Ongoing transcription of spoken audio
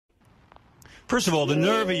First of all, the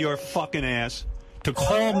nerve of your fucking ass to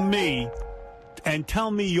call me and tell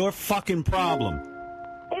me your fucking problem.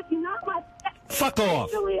 It's not my... Fuck off.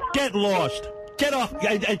 Get lost. Get off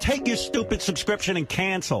and take your stupid subscription and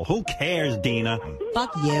cancel. Who cares, Dina?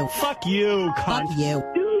 Fuck you. Fuck you, cunt. Fuck you.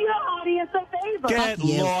 Do your audience a favor. Get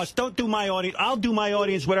lost. Don't do my audience. I'll do my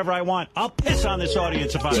audience whatever I want. I'll piss on this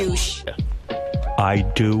audience if I... Douche. I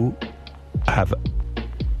do have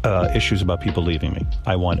issues about people leaving me.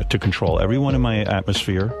 I want to control everyone in my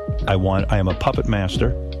atmosphere. I am a puppet master,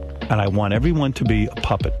 and I want everyone to be a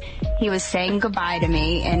puppet. He was saying goodbye to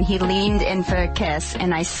me, and he leaned in for a kiss,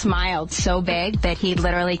 and I smiled so big that he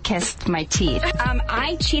literally kissed my teeth.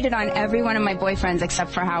 I cheated on every one of my boyfriends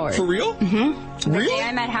except for Howard. For real? Mm-hmm. Really? The day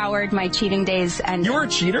I met Howard, my cheating days ended. You were a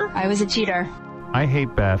cheater? I was a cheater. I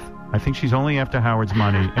hate Beth. I think she's only after Howard's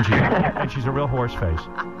money, and she's a real horse face.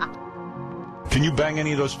 Can you bang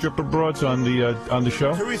any of those stripper broads on the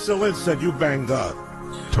show? Teresa Lynn said you banged her.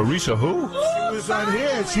 Teresa who? She was on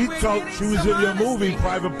here. She was in your movie,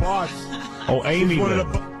 Private Parts. Oh, Amy. No.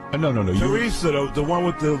 Teresa, the one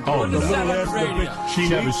with the little ass. She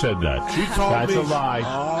never said that. She told That's me. a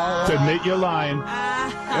lie. To admit you're lying.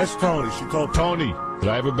 That's Tony. She told Tony. Did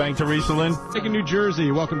I ever bang Teresa Lynn? In New Jersey,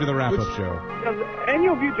 welcome to the wrap-up show. Does any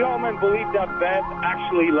of you gentlemen believe that Beth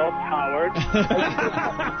actually loves Howard?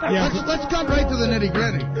 Let's cut right to the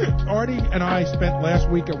nitty-gritty. Artie and I spent last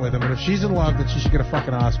weekend with him, and if she's in love, then she should get a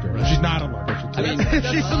fucking Oscar. If she's not in love, if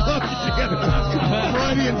she's in love, she should get an Oscar.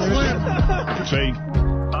 Friday and Slim. See?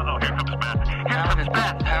 Uh-oh, here comes Beth. Howard is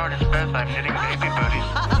Beth. Howard is Beth. I'm knitting baby booties.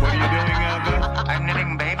 What are you doing, Beth? I'm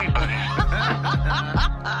knitting baby booties.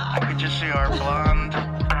 I could just see our blonde,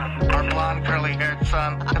 curly-haired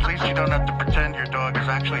son. At least you don't have to pretend your dog is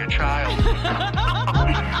actually a child.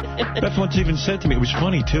 Beth once even said to me, it was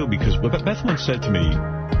funny, too, because Beth once said to me,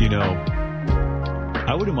 you know,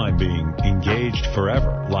 I wouldn't mind being engaged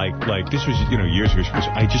forever. Like this was, years ago. She goes,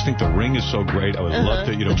 I just think the ring is so great. I would love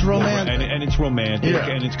to, It's romantic. And it's romantic,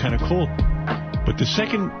 and it's kind of cool. But the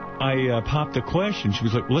second I popped the question, she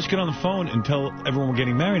was like, well, let's get on the phone and tell everyone we're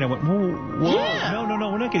getting married. I went, whoa. Yeah. No,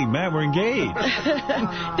 we're not getting married. We're engaged.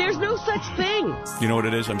 There's no such thing. You know what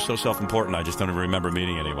it is? I'm so self-important, I just don't even remember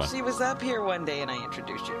meeting anyone. She was up here one day and I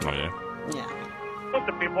introduced you to her. Oh, yeah? Yeah. What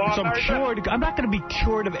the people So I'm cured. I'm not going to be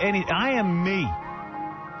cured of anything. I am me.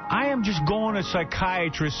 I am just going to a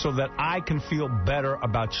psychiatrist so that I can feel better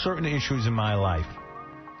about certain issues in my life.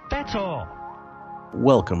 That's all.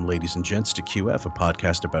 Welcome, ladies and gents, to QF, a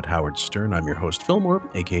podcast about Howard Stern. I'm your host, Fillmore,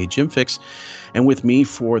 a.k.a. Jim Fix. And with me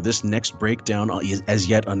for this next breakdown, as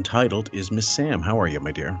yet untitled, is Miss Sam. How are you,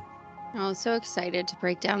 my dear? Oh, so excited to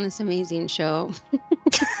break down this amazing show.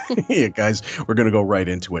 Yeah, guys, we're going to go right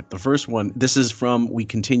into it. The first one, this is from, we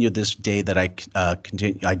continued this day that I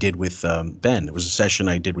did with Ben. It was a session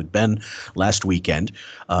I did with Ben last weekend.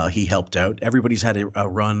 He helped out. Everybody's had a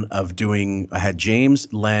run of doing, I had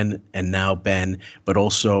James, Len, and now Ben, but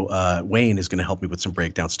also Wayne is going to help me with some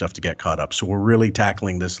breakdown stuff to get caught up. So we're really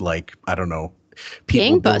tackling this like, I don't know,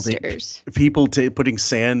 Gangbusters. People putting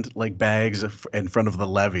sand like bags in front of the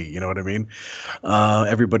levee. You know what I mean?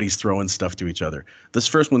 Everybody's throwing stuff to each other. This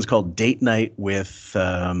first one's called Date Night with,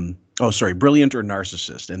 Brilliant or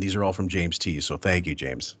Narcissist. And these are all from James T. So thank you,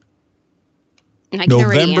 James.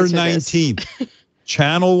 November 19th.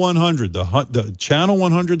 Channel 100, the Channel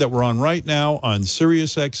 100 that we're on right now on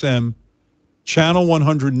Sirius XM. Channel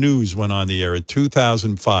 100 News went on the air in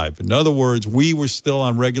 2005. In other words, we were still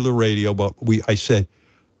on regular radio, but I said,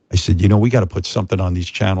 we got to put something on these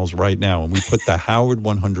channels right now. And we put the Howard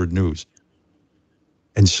 100 News.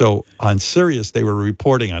 And so on Sirius, they were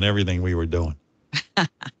reporting on everything we were doing.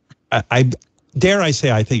 I dare I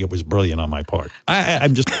say, I think it was brilliant on my part.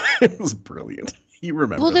 I'm just. It was brilliant. You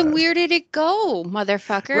remember Well, then that. where did it go,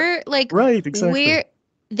 motherfucker? Right, exactly.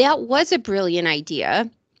 That was a brilliant idea.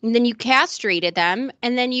 And then you castrated them,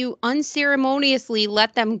 and then you unceremoniously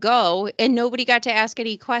let them go, and nobody got to ask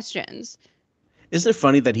any questions. Isn't it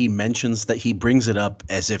funny that he mentions that he brings it up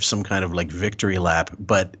as if some kind of like victory lap,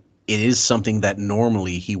 but it is something that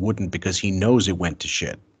normally he wouldn't because he knows it went to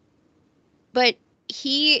shit. But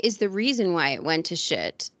he is the reason why it went to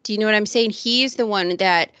shit. Do you know what I'm saying? He's the one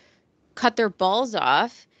that cut their balls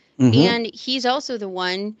off, and he's also the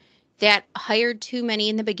one that hired too many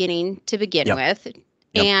in the beginning to begin with.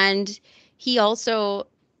 Yep. And he also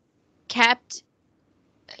kept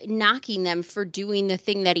knocking them for doing the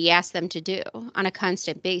thing that he asked them to do on a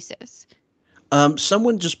constant basis.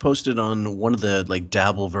 Someone just posted on one of the like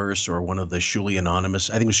Dabbleverse or one of the Shuli Anonymous,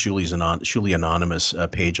 I think it was Shuli Anonymous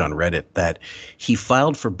page on Reddit, that he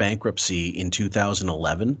filed for bankruptcy in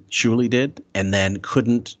 2011. Shuli did, and then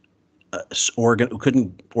couldn't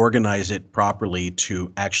couldn't organize it properly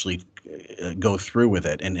to actually go through with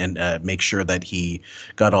it and make sure that he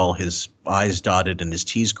got all his I's dotted and his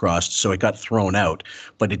T's crossed. So it got thrown out,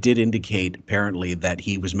 but it did indicate apparently that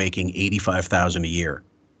he was making $85,000 a year.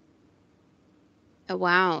 Oh,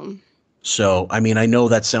 wow. So, I mean, I know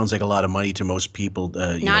that sounds like a lot of money to most people,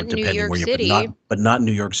 not in New York City, but not in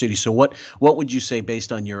New York City. So what would you say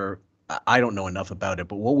based on your, I don't know enough about it,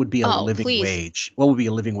 but what would be a living wage? What would be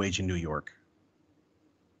a living wage in New York?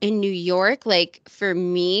 In New York, like for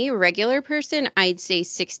me, regular person, I'd say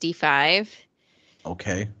 65.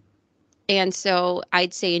 Okay. And so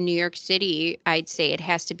I'd say in New York City, I'd say it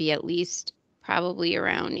has to be at least probably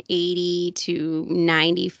around 80 to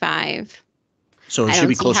 95. So it should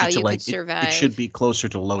be closer to like it should be closer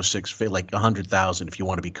to low six figures, like 100,000 if you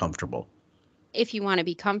want to be comfortable. If you want to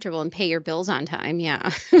be comfortable and pay your bills on time,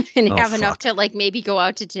 yeah. And have enough to like maybe go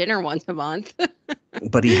out to dinner once a month.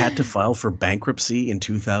 But he had to file for bankruptcy in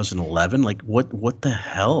 2011. Like what the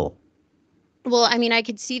hell? Well, I mean, I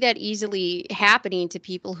could see that easily happening to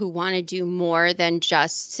people who want to do more than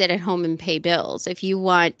just sit at home and pay bills. If you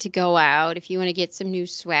want to go out, if you want to get some new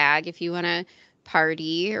swag, if you want to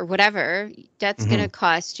party or whatever, that's going to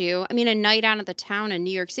cost you. I mean, a night out of the town in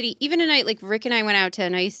New York City, even a night like Rick and I went out to a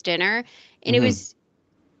nice dinner and it was,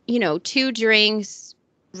 2 drinks,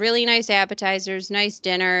 really nice appetizers, nice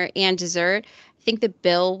dinner and dessert. I think the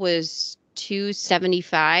bill was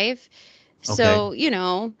 $275. Okay.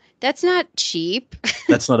 So, that's not cheap.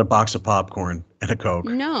 That's not a box of popcorn and a Coke.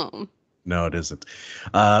 No, it isn't.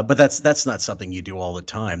 But that's not something you do all the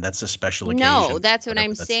time. That's a special occasion. No, that's what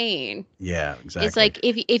I'm saying. Yeah, exactly. It's like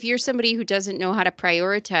if you're somebody who doesn't know how to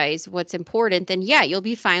prioritize what's important, then yeah, you'll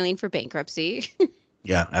be filing for bankruptcy.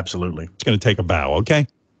 Yeah, absolutely. It's going to take a bow, okay?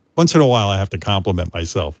 Once in a while, I have to compliment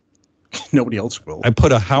myself. Nobody else will. I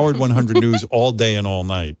put a Howard 100 News all day and all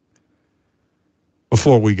night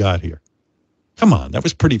before we got here. Come on, that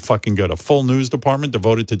was pretty fucking good. A full news department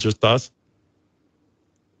devoted to just us.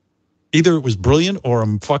 Either it was brilliant or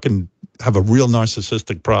I'm fucking have a real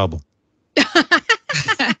narcissistic problem.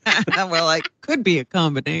 Well, it could be a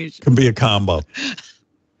combination. Could be a combo.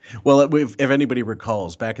 Well, if anybody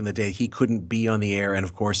recalls, back in the day, he couldn't be on the air. And,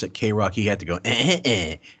 of course, at K-Rock, he had to go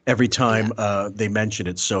every time they mentioned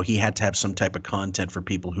it. So he had to have some type of content for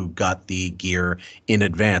people who got the gear in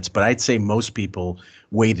advance. But I'd say most people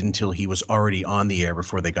waited until he was already on the air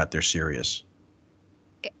before they got their Sirius.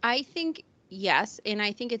 I think, yes. And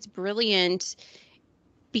I think it's brilliant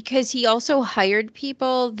because he also hired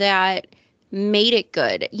people that made it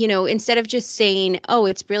good, instead of just saying, oh,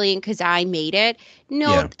 it's brilliant because I made it.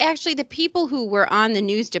 No, actually, the people who were on the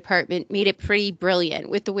news department made it pretty brilliant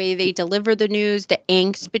with the way they deliver the news, the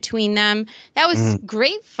angst between them. That was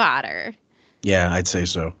great fodder. Yeah, I'd say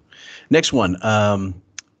so. Next one,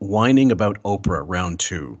 whining about Oprah, round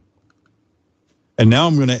 2. And now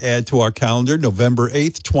I'm going to add to our calendar November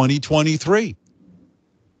 8th, 2023.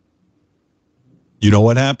 You know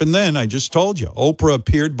what happened then? I just told you. Oprah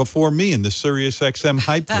appeared before me in the Sirius XM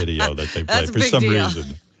hype video that they played for some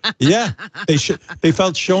reason. Yeah, they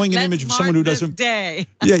felt showing an image of someone who doesn't. Day.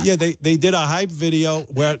 Yeah. They did a hype video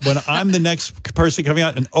where when I'm the next person coming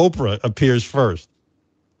out and Oprah appears first.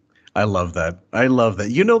 I love that.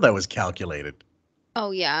 That was calculated.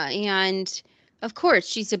 Oh yeah, and of course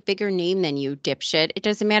she's a bigger name than you, dipshit. It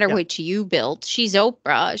doesn't matter what you built. She's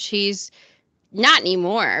Oprah. She's not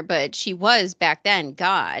anymore, but she was back then.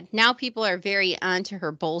 God, now people are very onto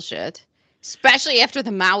her bullshit, especially after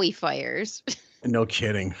the Maui fires. No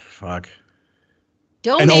kidding. Fuck.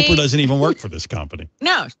 And Oprah doesn't even work for this company.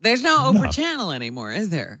 No, there's no Oprah channel anymore, is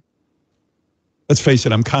there? Let's face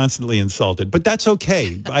it, I'm constantly insulted, but that's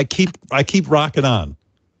okay. I keep rocking on.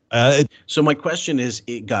 So my question is,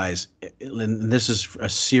 guys, and this is a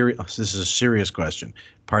serious question.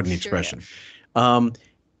 Pardon the expression.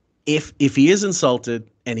 If he is insulted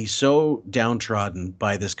and he's so downtrodden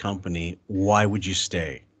by this company, why would you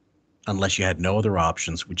stay? Unless you had no other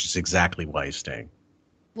options, which is exactly why he's staying.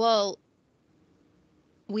 Well,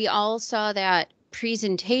 we all saw that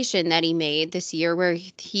presentation that he made this year where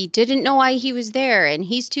he didn't know why he was there and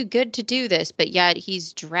he's too good to do this, but yet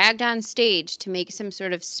he's dragged on stage to make some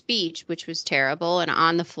sort of speech, which was terrible and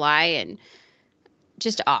on the fly and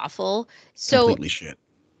just awful. So completely shit.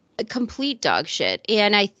 Complete dog shit.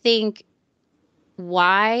 And I think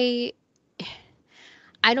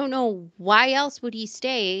I don't know why else would he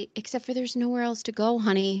stay except for there's nowhere else to go,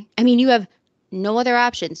 honey. I mean, you have no other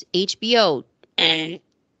options. HBO,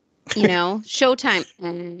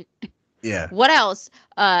 Showtime. Yeah. What else?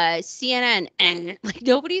 CNN. Like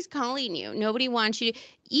nobody's calling you. Nobody wants you.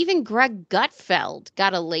 Even Greg Gutfeld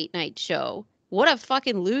got a late night show. what a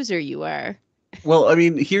fucking loser you are. Well, I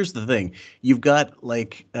mean, here's the thing. You've got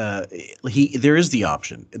like there is the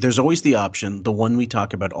option. There's always the option, the one we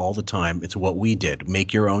talk about all the time. It's what we did.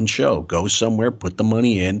 Make your own show. Go somewhere, put the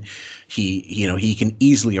money in. He can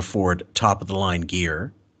easily afford top of the line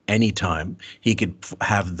gear anytime. He could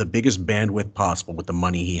have the biggest bandwidth possible with the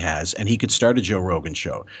money he has, and he could start a Joe Rogan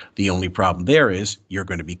show. The only problem there is you're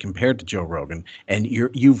going to be compared to Joe Rogan, and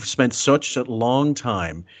you've spent such a long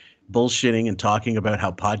time bullshitting and talking about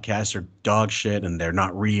how podcasts are dog shit and they're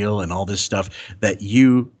not real and all this stuff that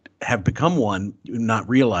you have become one, not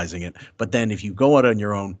realizing it. But then if you go out on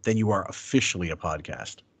your own, then you are officially a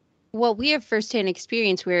podcast. Well, we have firsthand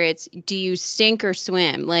experience where it's, do you sink or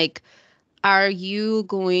swim? Like, are you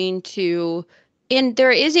going to, and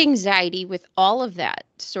there is anxiety with all of that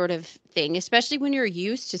sort of thing, especially when you're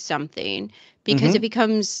used to something, because it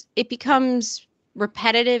becomes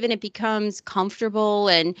repetitive and it becomes comfortable,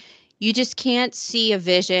 and you just can't see a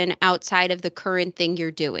vision outside of the current thing you're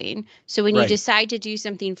doing. So when you decide to do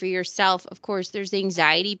something for yourself, of course, there's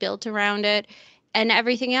anxiety built around it and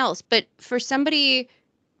everything else. But for somebody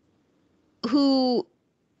who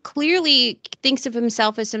clearly thinks of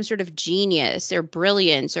himself as some sort of genius or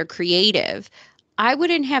brilliance or creative, I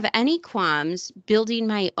wouldn't have any qualms building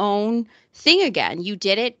my own thing again. You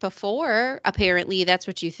did it before. Apparently, that's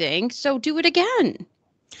what you think. So do it again.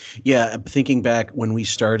 Yeah, thinking back when we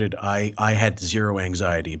started, I had zero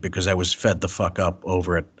anxiety because I was fed the fuck up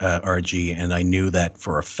over at RG, and I knew that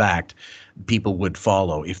for a fact people would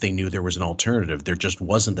follow if they knew there was an alternative. There just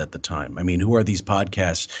wasn't at the time. I mean, who are these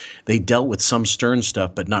podcasts? They dealt with some Stern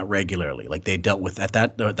stuff, but not regularly. Like they dealt with at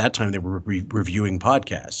that time they were reviewing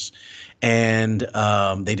podcasts. And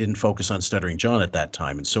they didn't focus on Stuttering John at that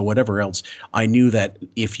time. And so whatever else, I knew that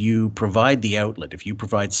if you provide the outlet, if you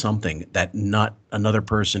provide something that not another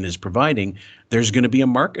person is providing, there's going to be a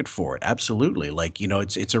market for it. Absolutely. Like,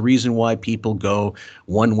 it's a reason why people go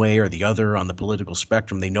one way or the other on the political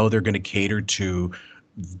spectrum. They know they're going to cater to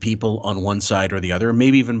people on one side or the other, or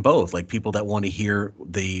maybe even both, like people that want to hear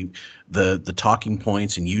the talking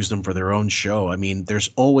points and use them for their own show. I mean, there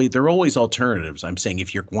are always alternatives. I'm saying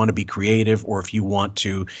if you want to be creative, or if you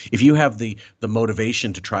have the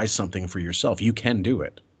motivation to try something for yourself, you can do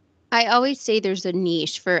it. I always say there's a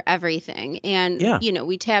niche for everything. And,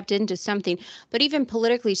 we tapped into something. But even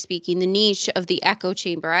politically speaking, the niche of the echo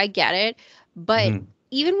chamber, I get it. But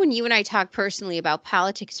even when you and I talk personally about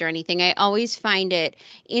politics or anything, I always find it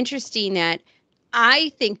interesting that I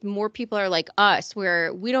think more people are like us,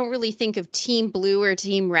 where we don't really think of team blue or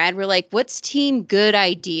team red. We're like, what's team good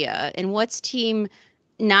idea and what's team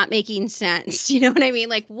not making sense? You know what I mean?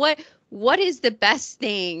 Like, what is the best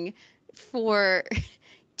thing for,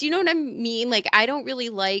 do you know what I mean? Like, I don't really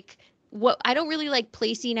like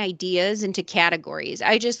placing ideas into categories.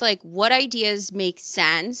 I just like, what ideas make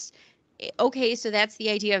sense? Okay, so that's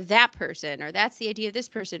the idea of that person, or that's the idea of this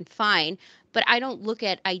person, fine. But I don't look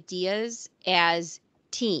at ideas as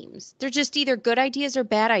teams. They're just either good ideas or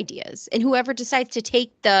bad ideas. And whoever decides to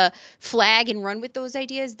take the flag and run with those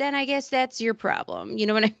ideas, then I guess that's your problem. You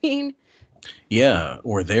know what I mean? Yeah,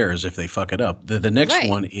 or theirs if they fuck it up. The next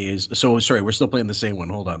one is, so sorry, we're still playing the same one.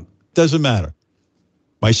 Hold on. Doesn't matter.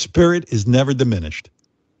 My spirit is never diminished.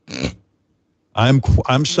 I'm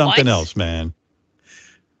something else, man.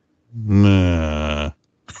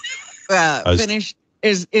 Finish.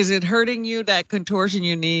 Is it hurting you, that contortion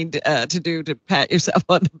you need to do to pat yourself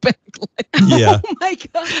on the back? Yeah. Oh my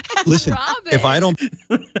God. Listen, Robin. if I don't.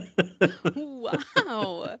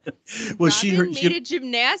 Wow. Well, Robin made a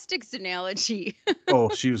gymnastics analogy. Oh,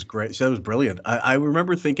 she was great. That was brilliant. I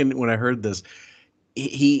remember thinking when I heard this,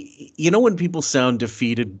 when people sound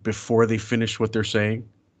defeated before they finish what they're saying?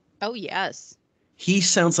 Oh, yes. He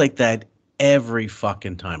sounds like that every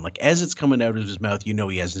fucking time. Like, as it's coming out of his mouth,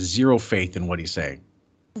 he has zero faith in what he's saying.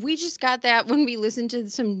 We just got that when we listened to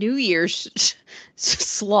some New Year's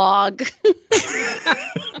slog.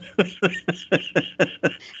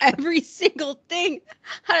 Every single thing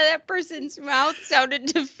out of that person's mouth sounded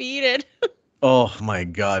defeated. Oh my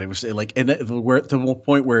God. It was like, and we're at the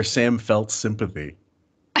point where Sam felt sympathy.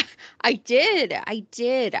 I did.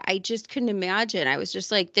 I just couldn't imagine. I was just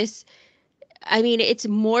like, this. I mean, it's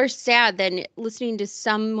more sad than listening to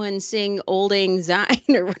someone sing Old Lang Syne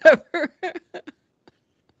or whatever.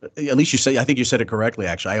 At least I think you said it correctly,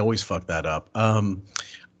 actually. I always fuck that up. I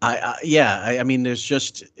mean, there's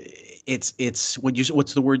just, what's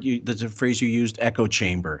the word the phrase you used? Echo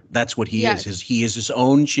chamber. That's what he is. He is his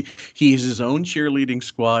own cheerleading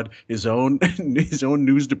squad. His own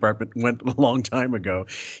news department went a long time ago.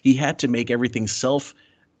 He had to make everything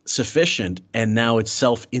self-sufficient, and now it's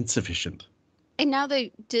self-insufficient. And now the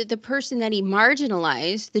person that he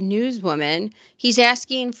marginalized, the newswoman, he's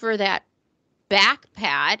asking for that back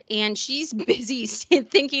pat, and she's busy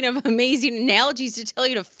thinking of amazing analogies to tell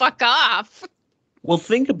you to fuck off. Well,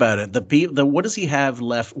 think about it. The what does he have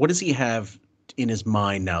left? What does he have in his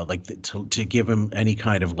mind now? Like to give him any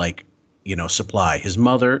kind of supply. His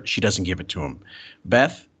mother, she doesn't give it to him.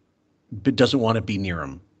 Beth doesn't want to be near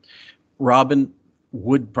him. Robin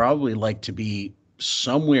would probably like to be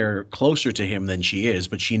somewhere closer to him than she is,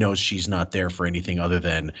 but she knows she's not there for anything other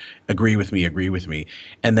than agree with me.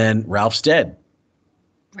 And then Ralph's dead.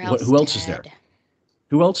 Who else is there?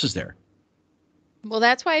 Who else is there? Well,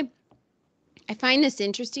 that's why I find this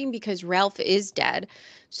interesting, because Ralph is dead.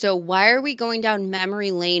 So why are we going down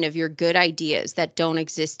memory lane of your good ideas that don't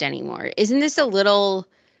exist anymore? Isn't this a little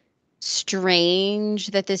strange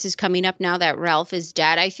that this is coming up now that Ralph is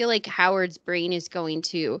dead? I feel like Howard's brain is going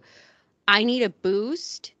to, I need a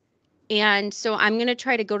boost. And so I'm going to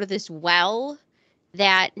try to go to this well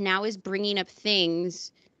that now is bringing up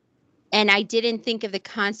things. And I didn't think of the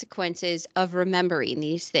consequences of remembering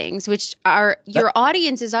these things, which are your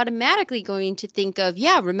audience is automatically going to think of,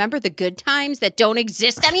 remember the good times that don't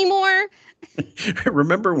exist anymore?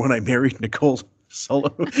 Remember when I married Nicole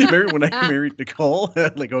Solo? Remember when I married Nicole?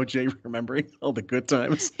 Like OJ remembering all the good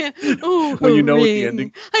times? Oh, when you know what the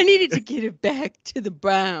ending. I needed to get it back to the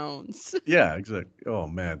Browns. Yeah, exactly. Oh,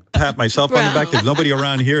 man. Pat myself on the back because nobody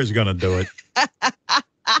around here is going to do it.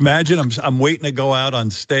 Imagine I'm waiting to go out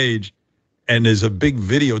on stage, and there's a big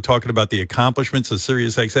video talking about the accomplishments of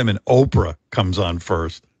SiriusXM, and Oprah comes on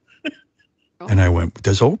first. And I went,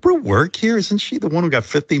 does Oprah work here? Isn't she the one who got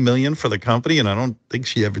 $50 million for the company? And I don't think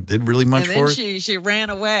she ever did really much for it. And then she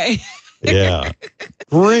ran away. Yeah.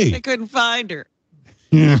 Great. They couldn't find her.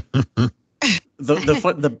 My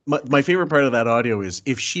favorite part of that audio is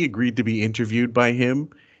if she agreed to be interviewed by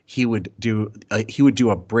him, he would do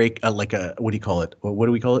a break, like a, what do you call it? What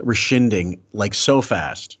do we call it? Rescinding, like so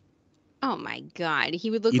fast. Oh my God.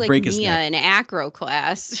 He would look He'd like break his Mia neck. in acro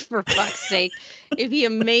class, for fuck's sake. It'd be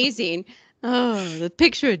amazing. Oh, the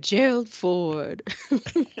picture of Gerald Ford.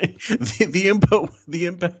 the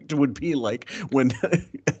impact would be like when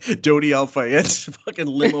Dodi Al-Fayed's fucking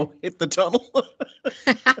limo hit the tunnel.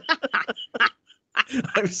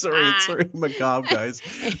 I'm sorry, it's sort of macabre, guys.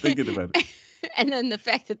 Thinking about it. And then the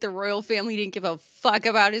fact that the royal family didn't give a fuck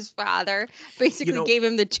about his father, basically gave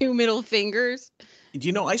him the 2 middle fingers.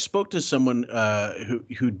 I spoke to someone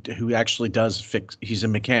who actually does fix. He's a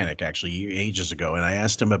mechanic, actually, ages ago, and I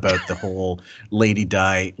asked him about the whole Lady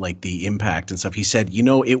Di, like the impact and stuff. He said,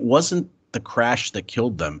 it wasn't the crash that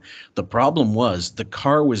killed them. The problem was the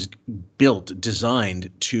car was designed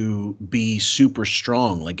to be super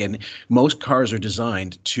strong. And most cars are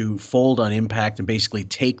designed to fold on impact and basically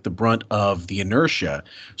take the brunt of the inertia,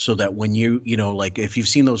 so that when like if you've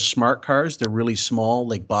seen those smart cars, they're really small,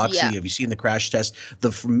 like boxy. Yeah. Have you seen the crash test?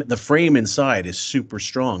 The frame inside is super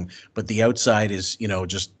strong, but the outside is,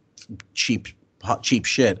 just cheap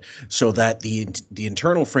shit, so that the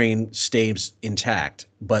internal frame stays intact,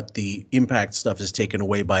 but the impact stuff is taken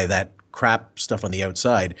away by that crap stuff on the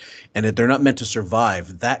outside. And if they're not meant to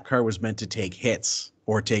survive, that car was meant to take hits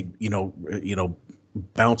or take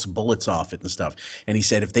bounce bullets off it and stuff. And he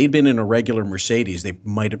said if they'd been in a regular Mercedes, they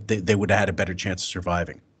would have had a better chance of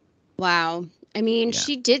surviving. Wow. I mean,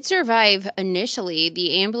 she did survive initially.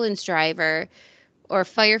 The ambulance driver or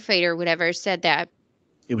firefighter, whatever, said that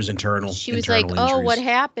it was internal. She was like, injuries. "Oh, what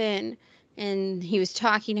happened?" And he was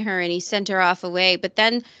talking to her, and he sent her off away. But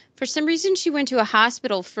then, for some reason, she went to a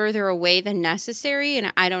hospital further away than necessary,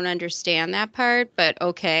 and I don't understand that part. But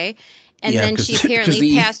okay. And then she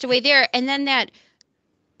apparently passed away there. And then that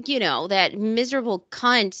miserable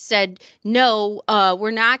cunt said, "No,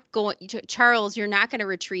 we're not going. Charles, you're not going to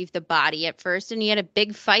retrieve the body at first." And he had a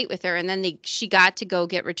big fight with her, and then she got to go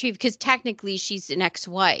get retrieved because technically she's an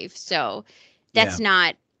ex-wife, so. That's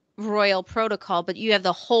not royal protocol, but you have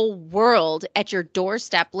the whole world at your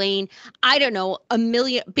doorstep laying, I don't know,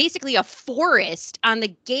 basically a forest on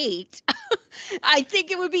the gate. I think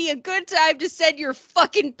it would be a good time to send your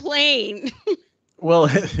fucking plane. Well,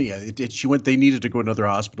 yeah, they needed to go to another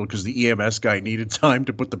hospital because the EMS guy needed time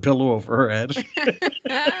to put the pillow over her head.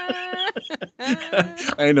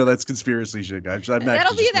 I know that's conspiracy shit, guys.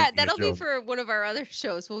 That'll be for one of our other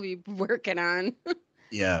shows we'll be working on.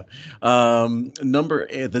 Yeah.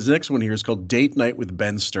 The next one here is called Date Night with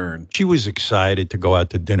Ben Stern. She was excited to go out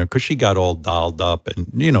to dinner because she got all dolled up, and,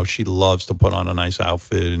 she loves to put on a nice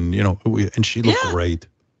outfit, and, and she looked great.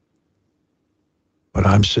 But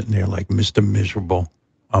I'm sitting there like Mr. Miserable.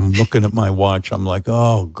 I'm looking at my watch. I'm like,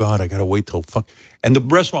 oh, God, I got to wait till fuck. And the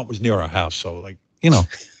restaurant was near our house. So,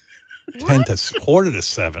 10 to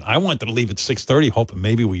 7:15. I wanted to leave at 6:30, hoping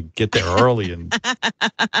maybe we'd get there early and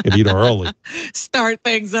get eat early. Start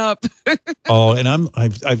things up. Oh, and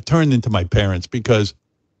I've turned into my parents because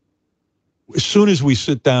as soon as we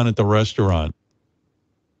sit down at the restaurant,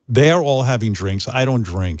 they're all having drinks. I don't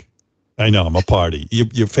drink. I know, I'm a party.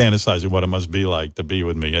 You're fantasizing what it must be like to be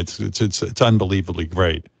with me. It's unbelievably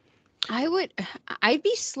great. I'd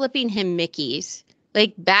be slipping him Mickeys.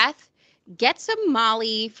 Like, Beth, get some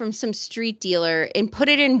Molly from some street dealer and put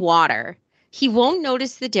it in water. He won't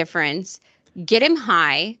notice the difference. Get him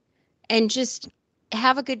high and just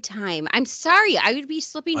have a good time. I'm sorry. I would be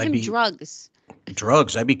slipping him drugs.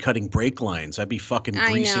 Drugs. I'd be cutting brake lines. I'd be fucking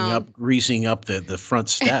greasing up the front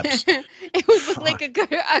steps. It would look like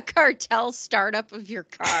a cartel startup of your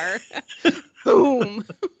car. Boom.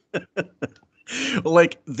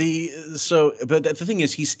 But the thing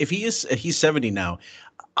is, he's 70 now.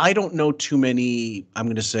 I don't know too many, I'm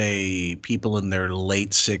going to say, people in their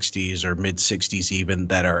late 60s or mid 60s even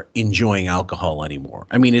that are enjoying alcohol anymore.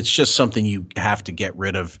 I mean, it's just something you have to get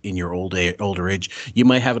rid of in your older age. You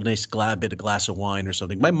might have a nice glass of wine or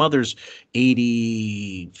something. My mother's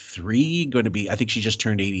 83, I think she just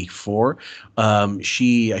turned 84. I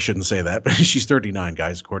shouldn't say that, but she's 39,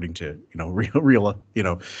 guys, according to, real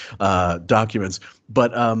documents.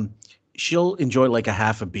 But she'll enjoy like a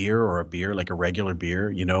half a beer or a beer, like a regular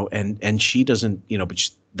beer, and she doesn't,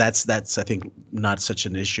 but that's I think not such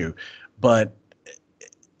an issue. But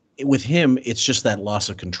with him, it's just that loss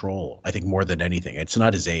of control, I think, more than anything. It's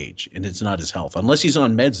not his age and it's not his health, unless he's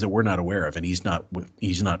on meds that we're not aware of and he's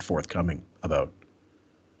not forthcoming about.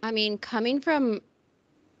 I mean, coming from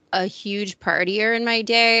a huge partier in my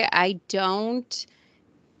day, I don't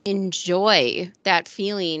enjoy that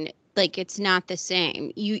feeling. Like, it's not the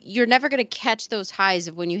same. You're never going to catch those highs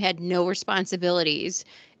of when you had no responsibilities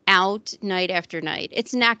out night after night.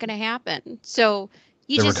 It's not going to happen. So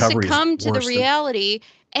you just succumb to the reality,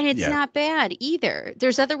 and it's not bad either.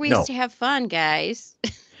 There's other ways to have fun, guys.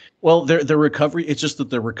 Well, the recovery, it's just that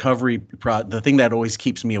the recovery, the thing that always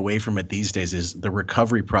keeps me away from it these days is the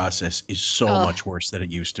recovery process is so much worse than it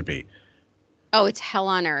used to be. Oh, it's hell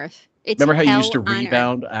on earth. Remember how you used to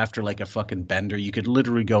rebound after like a fucking bender? You could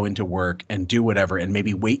literally go into work and do whatever and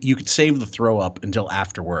maybe wait. You could save the throw up until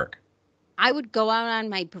after work. I would go out on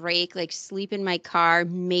my break, like sleep in my car,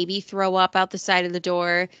 maybe throw up out the side of the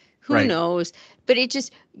door. Who knows? But it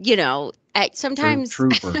just, sometimes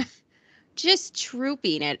Trooper. Just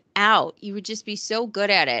trooping it out. You would just be so good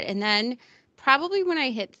at it. And then probably when I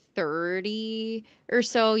hit 30 or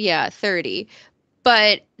so, 30.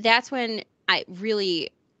 But that's when I really...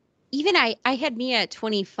 Even I had me at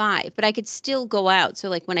 25, but I could still go out. So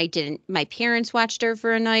like when my parents watched her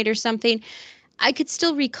for a night or something, I could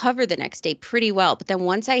still recover the next day pretty well. But then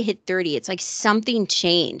once I hit 30, it's like something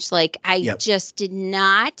changed. Like I could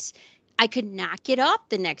not get up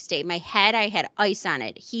the next day. My head, I had ice on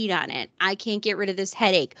it, heat on it. I can't get rid of this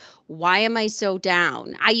headache. Why am I so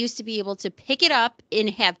down? I used to be able to pick it up and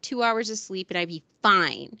have 2 hours of sleep and I'd be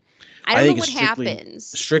fine. I don't know what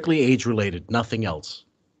happens. Strictly age related, nothing else.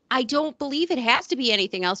 I don't believe it has to be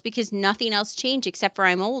anything else because nothing else changed except for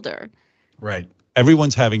I'm older. Right.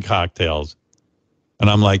 Everyone's having cocktails. And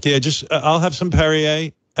I'm like, I'll have some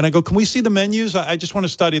Perrier. And I go, can we see the menus? I just want to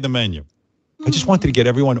study the menu. I just wanted to get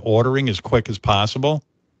everyone ordering as quick as possible.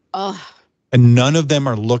 Oh. And none of them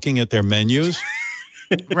are looking at their menus,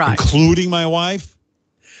 right? Including my wife.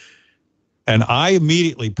 And I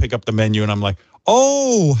immediately pick up the menu and I'm like,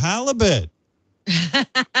 oh, halibut.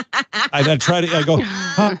 I go,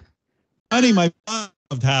 honey, my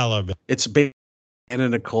loved halibut. It's big. Anna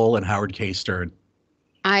Nicole and Howard K. Stern.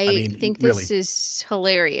 I think this is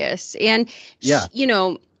hilarious. And,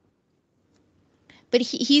 but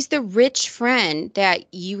he's the rich friend that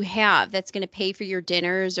you have that's going to pay for your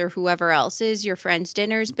dinners or whoever else's, your friends'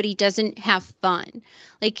 dinners, but he doesn't have fun.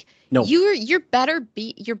 Like, no. You're better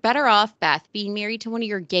off, Beth, being married to one of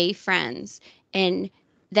your gay friends, and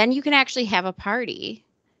then you can actually have a party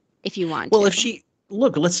if you want to. Well,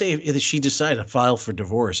 let's say if she decides to file for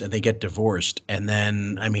divorce and they get divorced, and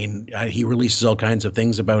then, he releases all kinds of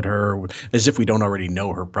things about her as if we don't already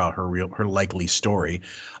know her likely story.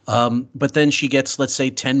 But then she gets, let's say,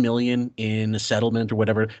 $10 million in a settlement or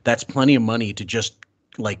whatever. That's plenty of money to just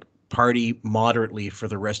like party moderately for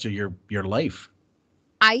the rest of your life.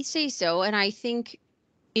 I say so. And I think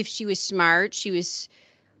if she was smart, she was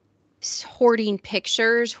hoarding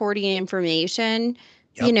pictures, hoarding information,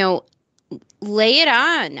 lay it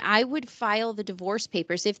on. I would file the divorce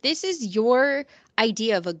papers. If this is your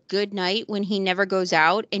idea of a good night when he never goes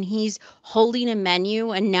out and he's holding a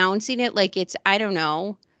menu, announcing it like it's, I don't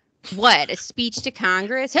know, What, a speech to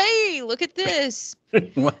Congress? Hey, look at this.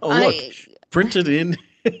 Well, look, printed in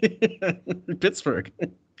Pittsburgh.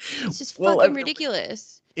 It's just fucking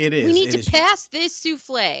ridiculous. It is. We need to pass this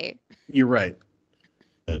souffle. You're right.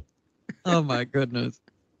 Oh my goodness.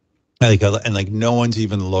 And like no one's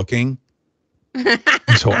even looking.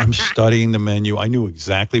 So I'm studying the menu. I knew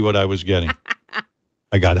exactly what I was getting.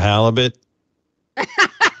 I got halibut.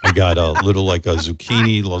 I got a little like a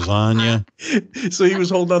zucchini lasagna. So he was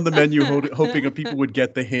holding on the menu, hoping that people would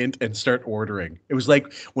get the hint and start ordering. It was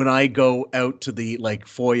like when I go out to the like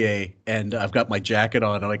foyer and I've got my jacket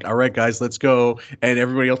on. I'm like, all right, guys, let's go. And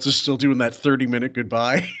everybody else is still doing that 30-minute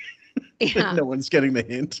goodbye. Yeah. No one's getting the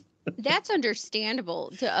hint. That's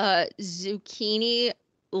understandable. Zucchini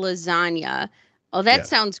lasagna. Oh, that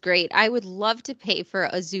sounds great. I would love to pay for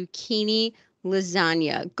a zucchini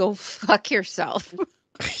lasagna. Go fuck yourself.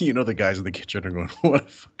 You know, the guys in the kitchen are going, what a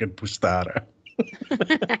fucking pustada.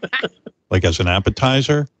 Like as an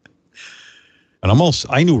appetizer. And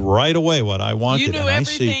I knew right away what I wanted. You knew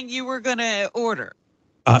everything you were going to order.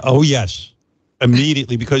 Oh, yes.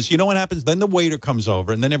 Immediately, because you know what happens? Then the waiter comes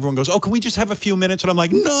over and then everyone goes, oh, can we just have a few minutes? And I'm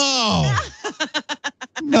like, no.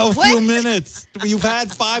 No, few minutes. You've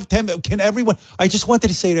had 5, 10 minutes. Can everyone, I just wanted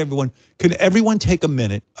to say to everyone, can everyone take a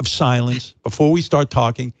minute of silence before we start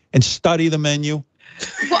talking and study the menu?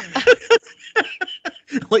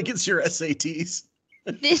 Like it's your SATs.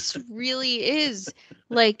 This really is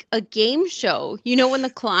like a game show. You know, when the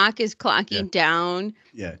clock is clocking down.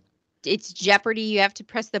 Yeah. It's Jeopardy. You have to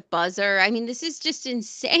press the buzzer. I mean, this is just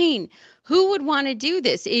insane. Who would want to do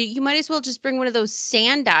this? You might as well just bring one of those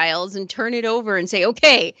sand dials and turn it over and say,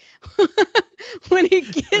 okay, when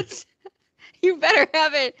it gets, you better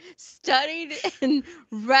have it studied and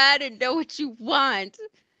read and know what you want.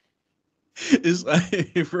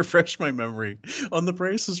 Refresh my memory. On The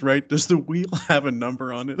Price is Right, does the wheel have a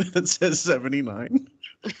number on it that says 79?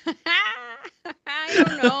 I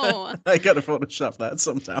don't know. I got to Photoshop that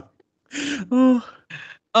sometime. Oh,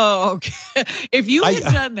 okay. If you had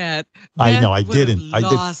done that, I know I didn't.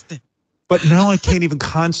 Lost it. But now I can't even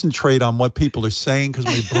concentrate on what people are saying because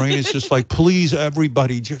my brain is just like, please,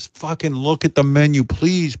 everybody, just fucking look at the menu,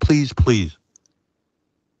 please, please, please.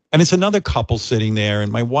 And it's another couple sitting there,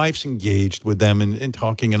 and my wife's engaged with them and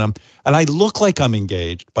talking, and I look like I'm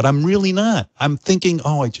engaged, but I'm really not. I'm thinking,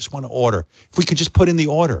 oh, I just want to order. If we could just put in the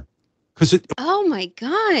order, Oh my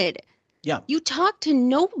God. Yeah. You talk to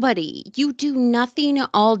nobody. You do nothing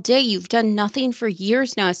all day. You've done nothing for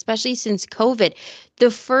years now, especially since COVID.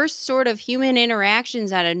 The first sort of human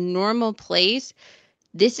interactions at a normal place.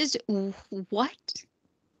 This is what?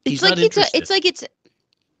 It's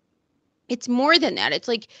more than that. It's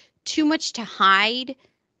like too much to hide,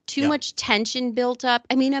 too much tension built up.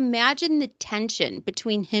 I mean, imagine the tension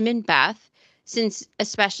between him and Beth since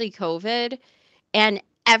especially COVID and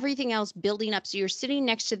everything else building up. So you're sitting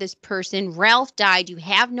next to this person. Ralph died. You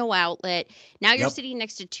have no outlet. Now you're sitting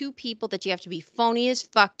next to two people that you have to be phony as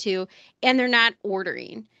fuck to, and they're not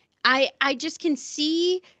ordering. I just can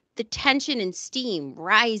see the tension and steam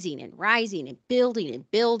rising and rising and building and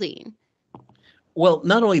building. Well,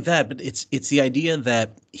 not only that, but it's the idea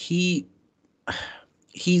that he's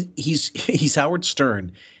Howard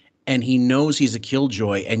Stern, and he knows he's a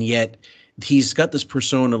killjoy, and yet he's got this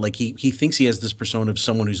persona, like he thinks he has this persona of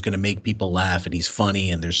someone who's going to make people laugh, and he's funny,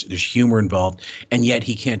 and there's humor involved, and yet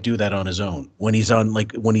he can't do that on his own. When he's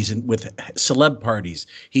with celeb parties,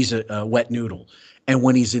 he's a wet noodle, and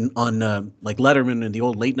when he's on like Letterman and the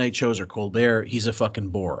old late night shows or Colbert, he's a fucking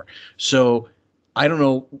bore. So I don't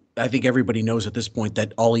know. I think everybody knows at this point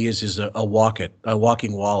that all he is a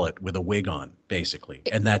walking wallet with a wig on, basically,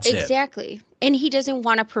 and that's it. Exactly. And he doesn't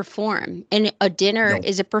want to perform. And a dinner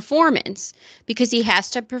is a performance because he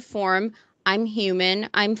has to perform. I'm human.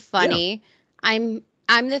 I'm funny. Yeah.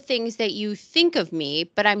 I'm the things that you think of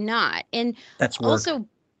me, but I'm not. And that's work. Also,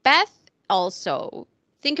 Beth also,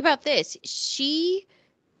 think about this. She,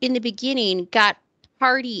 in the beginning, got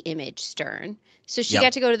party image Stern. So she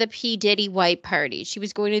got to go to the P. Diddy white party. She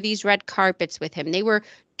was going to these red carpets with him. They were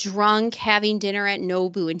drunk, having dinner at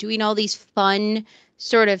Nobu and doing all these fun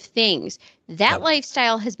sort of things. That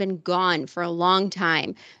lifestyle has been gone for a long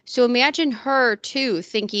time. So imagine her, too,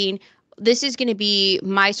 thinking, this is going to be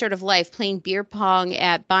my sort of life, playing beer pong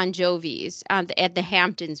at Bon Jovi's at the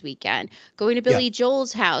Hamptons weekend, going to Billy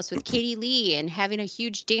Joel's house with Katie Lee and having a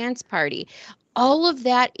huge dance party. All of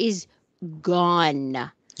that is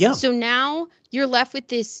gone. Yeah. So now you're left with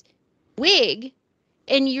this wig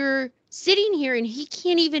and you're sitting here and he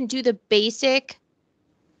can't even do the basic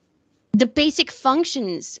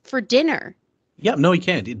functions for dinner. Yeah, no, he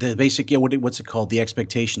can't. The basic, what's it called? The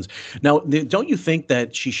expectations. Now, don't you think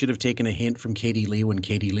that she should have taken a hint from Katie Lee when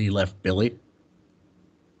Katie Lee left Billy?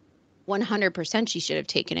 100% she should have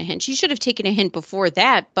taken a hint. She should have taken a hint before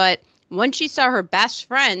that, but once she saw her best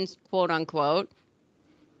friends, quote unquote,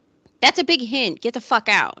 that's a big hint. Get the fuck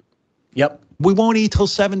out. Yep. We won't eat till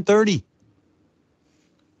 7:30.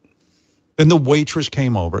 Then the waitress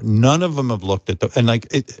came over. None of them have looked at and like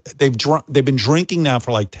they've been drinking now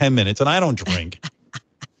for like 10 minutes, and I don't drink.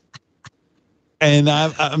 And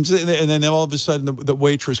I'm sitting there, and then all of a sudden the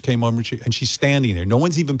waitress came over, and she's standing there. No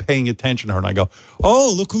one's even paying attention to her. And I go,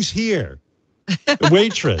 "Oh, look who's here, the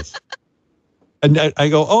waitress." And I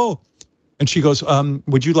go, "Oh," and she goes,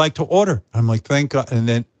 "Would you like to order?" I'm like, "Thank God." And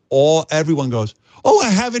then everyone goes, "Oh, I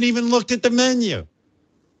haven't even looked at the menu."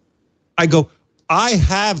 I go, "I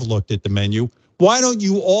have looked at the menu. Why don't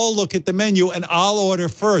you all look at the menu and I'll order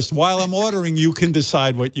first? While I'm ordering, you can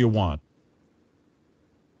decide what you want."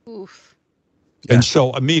 Oof. And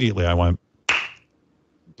so immediately I went,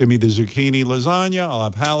 "Give me the zucchini lasagna. I'll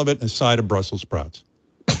have halibut and a side of Brussels sprouts."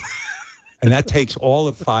 And that takes all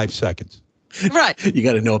of 5 seconds. Right. You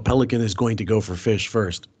got to know a pelican is going to go for fish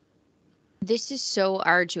first. This is so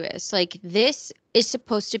arduous. Like, this is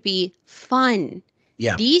supposed to be fun.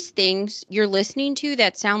 Yeah. These things you're listening to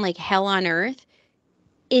that sound like hell on earth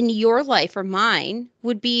in your life or mine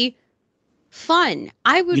would be fun.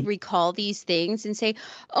 I would recall these things and say,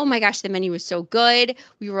 "Oh my gosh, the menu was so good.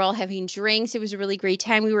 We were all having drinks. It was a really great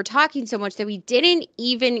time. We were talking so much that we didn't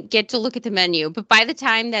even get to look at the menu. But by the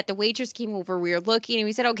time that the waitress came over, we were looking and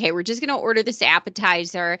we said, okay, we're just going to order this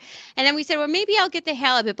appetizer." And then we said, well, maybe I'll get the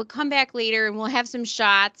halibut, but come back later and we'll have some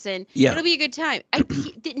shots and it'll be a good time.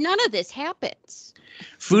 None of this happens.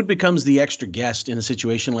 Food becomes the extra guest in a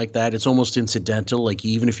situation like that. It's almost incidental. Like,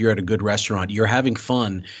 even if you're at a good restaurant, you're having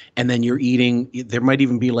fun and then you're eating. There might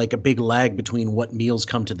even be like a big lag between what meals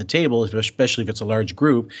come to the table, especially if it's a large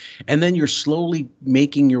group. And then you're slowly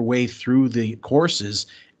making your way through the courses,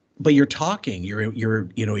 but you're talking, you're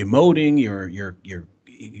emoting, you're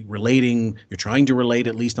relating, you're trying to relate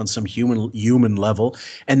at least on some human level,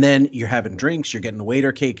 and then you're having drinks, you're getting a waiter,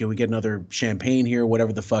 "Okay, can we get another champagne here?"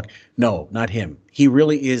 Whatever the fuck. No, not him. He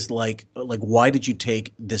really is like why did you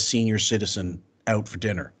take this senior citizen out for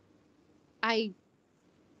dinner?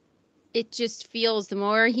 It just feels, the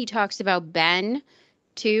more he talks about Ben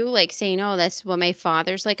too, like saying, "Oh, that's what my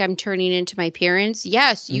father's like. I'm turning into my parents."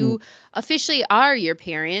 Yes, you officially are your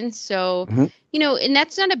parents. So, and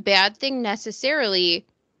that's not a bad thing necessarily,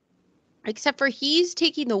 except for he's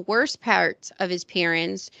taking the worst parts of his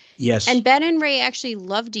parents. Yes. And Ben and Ray actually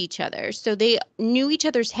loved each other. So they knew each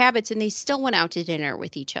other's habits and they still went out to dinner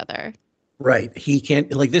with each other. Right. He can't,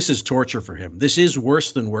 this is torture for him. This is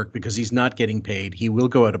worse than work because he's not getting paid. He will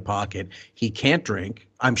go out of pocket. He can't drink.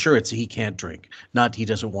 I'm sure he can't drink, not he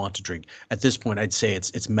doesn't want to drink. At this point, I'd say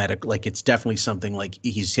it's medical. Like, it's definitely something like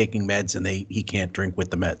he's taking meds and he can't drink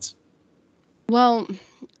with the meds. Well,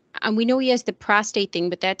 we know he has the prostate thing,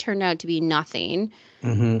 but that turned out to be nothing.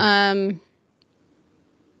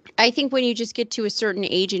 I think when you just get to a certain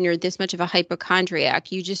age and you're this much of a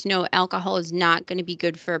hypochondriac, you just know alcohol is not going to be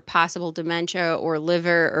good for possible dementia or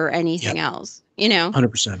liver or anything else,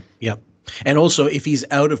 100%. Yep. And also, if he's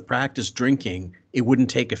out of practice drinking, it wouldn't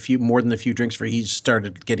take more than a few drinks for he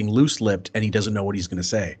started getting loose-lipped and he doesn't know what he's going to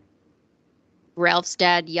say. Ralph's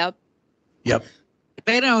dad. Yep.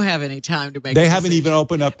 They don't have any time to make. They haven't even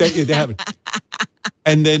opened up. They haven't.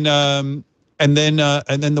 And then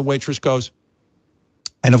the waitress goes,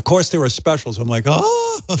 "And of course there are specials." I'm like,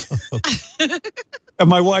 "Oh," and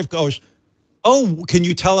my wife goes, "Oh, can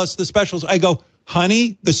you tell us the specials?" I go,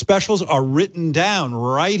 "Honey, the specials are written down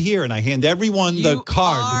right here," and I hand everyone the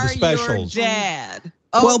card with the specials. Your dad.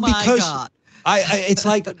 Oh, well, my God. It's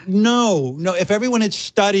like, no. If everyone had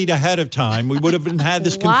studied ahead of time, we would have had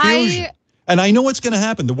this confusion. And I know what's going to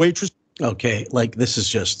happen. The waitress. Okay, this is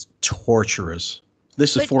just torturous.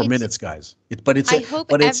 This is 4 minutes, guys. I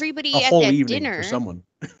hope everybody at that dinner for someone.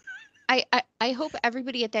 I hope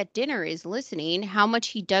everybody at that dinner is listening. How much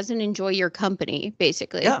he doesn't enjoy your company,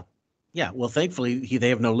 basically. Yeah. Well, thankfully they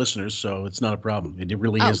have no listeners, so it's not a problem. It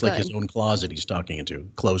really is like his own closet he's talking into,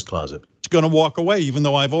 closed closet. He's going to walk away, even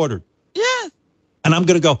though I've ordered. Yeah. And I'm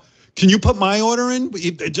going to go, "Can you put my order in?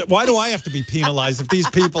 Why do I have to be penalized if these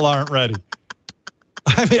people aren't ready?"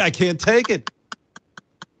 I mean, I can't take it.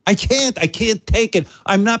 I can't take it.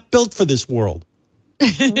 I'm not built for this world.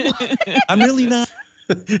 I'm really not.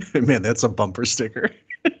 Man, that's a bumper sticker.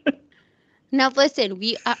 Now, listen,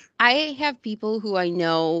 I have people who I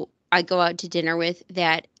know I go out to dinner with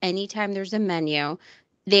that anytime there's a menu,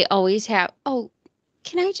 they always have, "Oh,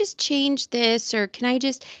 can I just change this, or can I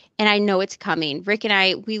just, and I know it's coming. Rick and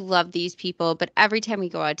I, we love these people, but every time we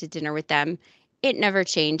go out to dinner with them, it never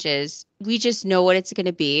changes. We just know what it's going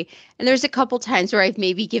to be. And there's a couple times where I've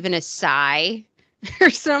maybe given a sigh or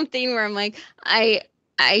something where I'm like,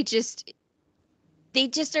 they just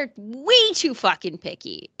are way too fucking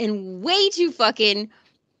picky and way too fucking,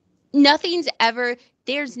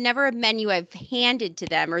 there's never a menu I've handed to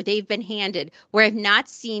them or they've been handed where I've not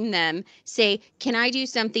seen them say, can I do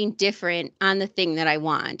something different on the thing that I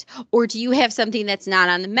want? Or do you have something that's not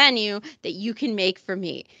on the menu that you can make for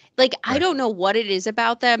me? Like, I don't know what it is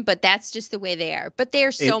about them, but that's just the way they are. But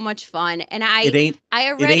they're so much fun. And I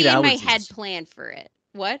already in my head planned for it.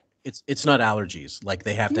 What? It's not allergies. Like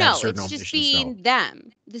they have to have certain it's just omissions, being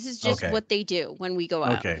them. This is just what they do when we go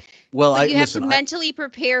out. Okay. Well, but you have to mentally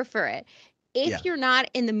prepare for it. If you're not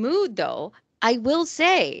in the mood, though, I will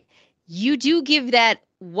say you do give that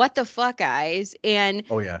what the fuck eyes. And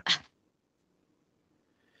oh yeah.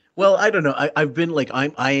 Well, I don't know. I've been like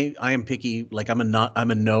I am picky. Like I'm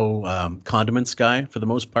a no condiments guy for the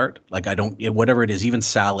most part. Like I don't whatever it is, even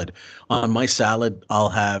salad. On my salad, I'll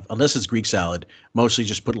have, unless it's Greek salad, mostly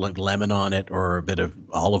just put like lemon on it or a bit of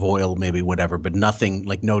olive oil, maybe whatever, but nothing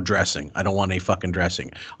like no dressing. I don't want any fucking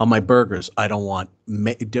dressing. On my burgers, I don't want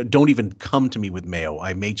don't even come to me with mayo.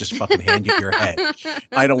 I may just fucking hand you your head.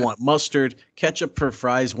 I don't want mustard, ketchup for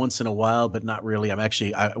fries once in a while, but not really. I'm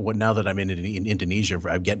actually now that I'm in Indonesia,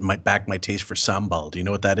 I'm getting my taste for sambal. Do you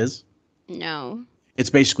know what that is? No. It's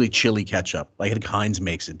basically chili ketchup. Like Heinz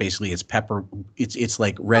makes it. Basically, it's pepper. It's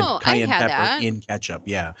like red cayenne pepper in ketchup.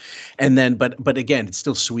 Yeah, and then but again, it's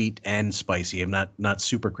still sweet and spicy. I'm not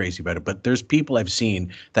super crazy about it. But there's people I've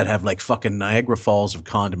seen that have like fucking Niagara Falls of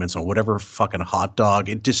condiments on whatever fucking hot dog.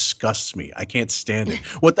 It disgusts me. I can't stand it.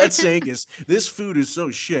 What that's saying is this food is so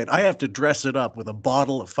shit. I have to dress it up with a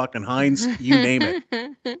bottle of fucking Heinz. You name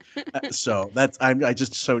it. So that's I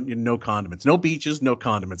just no condiments, no beaches, no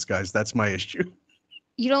condiments, guys. That's my issue.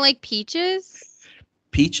 You don't like peaches?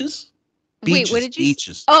 Peaches? Wait, what did you?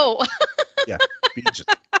 Peaches. Oh. Yeah, peaches.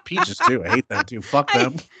 Peaches too. I hate them too. Fuck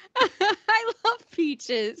them. I love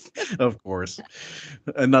peaches. Of course,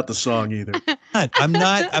 and not the song either. I'm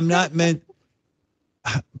not meant.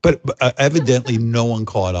 But evidently, no one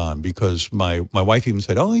caught on because my wife even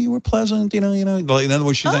said, "Oh, you were pleasant," you know. Like, in other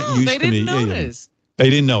words, she's not used to me. Notice.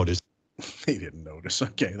 They didn't notice. They didn't notice.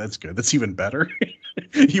 Okay, that's good. That's even better.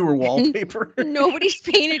 You were wallpaper. Nobody's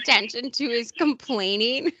paying attention to his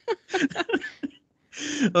complaining.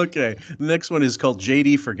 Okay, the next one is called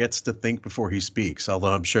JD forgets to think before he speaks,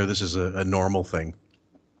 although I'm sure this is a normal thing.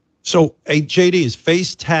 So, hey, JD, is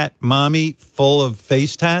face tat mommy full of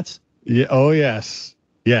face tats? Yeah. Oh, yes.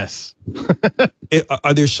 Yes.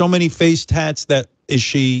 Are there so many face tats that is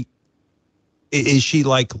she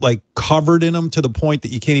like covered in them to the point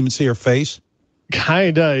that you can't even see her face?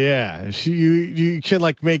 Kinda, yeah. You can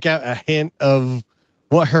like make out a hint of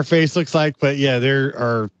what her face looks like, but yeah, there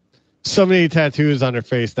are so many tattoos on her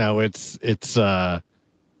face now. It's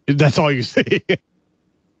that's all you see.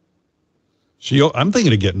 I'm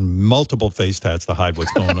thinking of getting multiple face tats to hide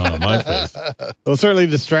what's going on my face. It'll certainly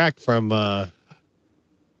distract from from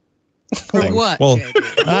what? Well,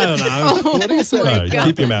 I don't know. What do you say? All right,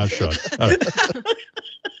 keep your mouth shut. All right.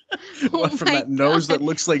 What, from that nose that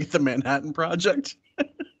looks like the Manhattan Project?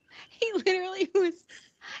 He literally was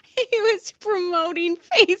promoting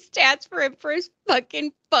face tats for his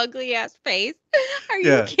fucking fugly ass face. Are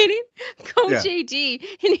you kidding? Go JD.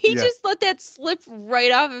 And he just let that slip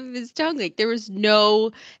right off of his tongue. Like there was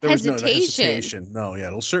no hesitation. No, yeah.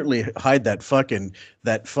 It'll certainly hide that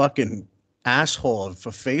fucking asshole of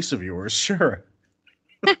a face of yours. Sure.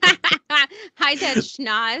 Hide that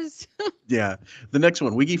schnoz. Yeah. The next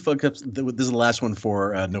one, Wiggy fucks up. This is the last one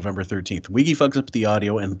for November 13th. Wiggy fucks up the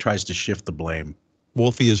audio and tries to shift the blame.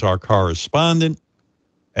 Wolfie is our correspondent,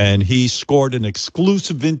 and he scored an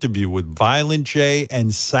exclusive interview with Violent J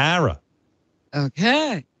and Sarah.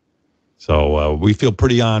 Okay. So we feel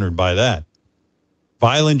pretty honored by that.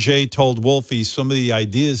 Violent J told Wolfie some of the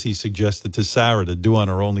ideas he suggested to Sarah to do on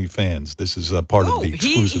her OnlyFans. This is part of the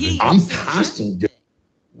exclusive interview. I'm constantly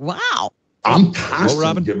wow. I'm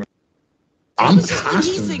constantly giving. I'm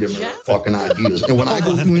constantly giving her fucking ideas. And when I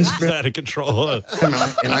go through Instagram, out of control.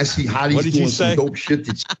 and I see how What he's did you doing say? some dope shit.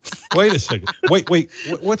 Wait a second. Wait.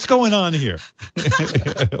 What's going on here?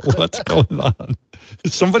 What's going on?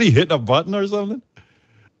 Is somebody hitting a button or something?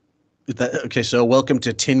 Okay, so welcome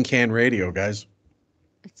to Tin Can Radio, guys.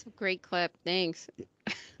 It's a great clip. Thanks.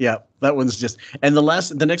 Yeah, that one's just. And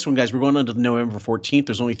the next one, guys, we're going on to November 14th.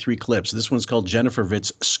 There's only 3 clips. This one's called Jennifer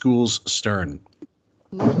Vitt's School's Stern.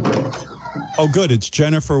 Oh, good. It's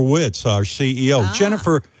Jennifer Witz, our CEO.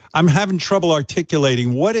 Jennifer, I'm having trouble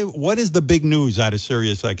articulating what is the big news out of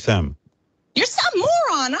SiriusXM. You're some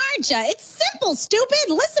moron, aren't you? It's simple, stupid.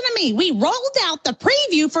 Listen to me. We rolled out the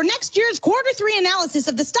preview for next year's Q3 analysis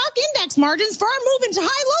of the stock index margins for our move into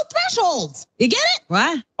high-low thresholds. You get it?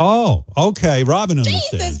 What? Oh, okay. Robin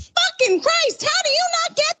understands. Jesus fucking Christ. How do you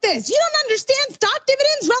not get this? You don't understand stock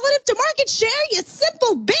dividends relative to market share, you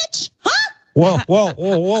simple bitch. Huh?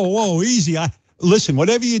 Whoa. Easy. Listen,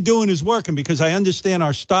 whatever you're doing is working because I understand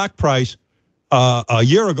our stock price a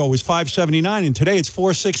year ago was $5.79 and today it's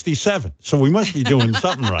 $4.67. So we must be doing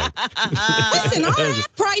something right. Listen, our ad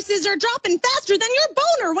prices are dropping faster than your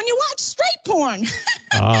boner when you watch straight porn.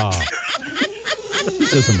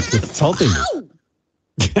 Just insulting.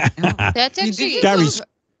 That's actually Gary's.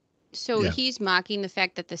 So he's mocking the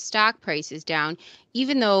fact that the stock price is down,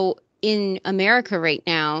 even though in America right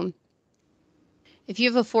now, if you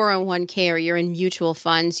have a 401k or you're in mutual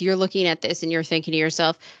funds, you're looking at this and you're thinking to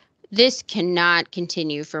yourself, this cannot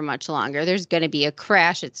continue for much longer. There's going to be a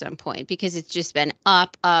crash at some point because it's just been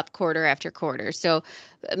up quarter after quarter. So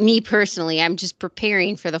me personally, I'm just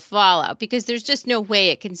preparing for the fallout because there's just no way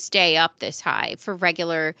it can stay up this high for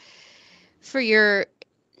your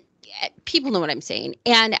people know what I'm saying.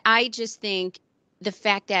 And I just think the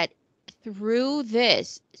fact that through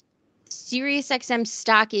this, SiriusXM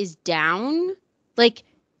stock is down. Like,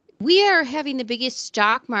 we are having the biggest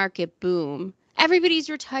stock market boom. Everybody's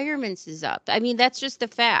retirements is up. I mean, that's just the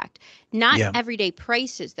fact. Not everyday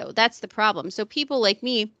prices, though. That's the problem. So people like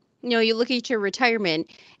me, you look at your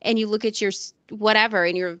retirement and you look at your whatever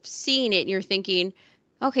and you're seeing it and you're thinking,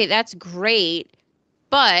 okay, that's great.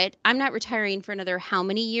 But I'm not retiring for another how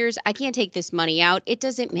many years? I can't take this money out. It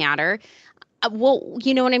doesn't matter. Well,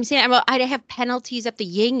 you know what I'm saying? I'd have penalties up the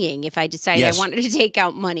yin-yang if I decided I wanted to take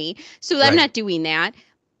out money. So I'm not doing that.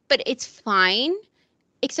 But it's fine,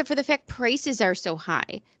 except for the fact prices are so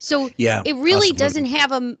high. So it really doesn't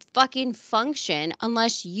have a fucking function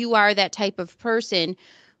unless you are that type of person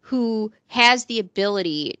who has the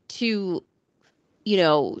ability to,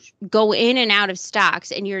 go in and out of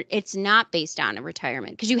stocks and it's not based on a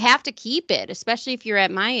retirement because you have to keep it, especially if you're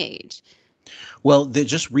at my age. Well,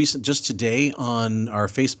 just today on our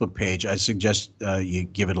Facebook page, I suggest you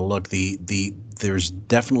give it a look. There's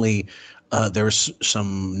definitely there's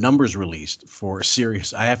some numbers released for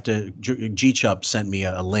Sirius. I have to. G-Chup sent me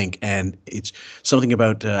a link, and it's something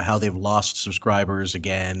about how they've lost subscribers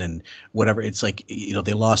again, and whatever. It's like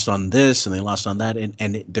they lost on this and they lost on that,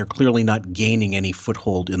 and they're clearly not gaining any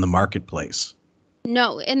foothold in the marketplace.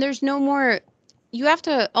 No, and there's no more. You have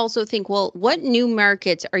to also think, well, what new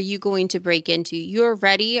markets are you going to break into? You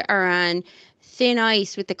already are on thin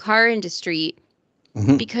ice with the car industry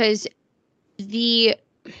because the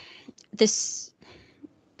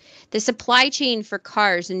supply chain for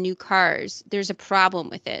cars and new cars, there's a problem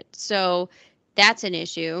with it. So that's an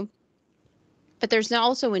issue. But there's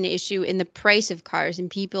also an issue in the price of cars and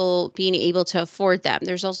people being able to afford them.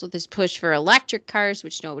 There's also this push for electric cars,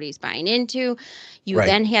 which nobody's buying into. You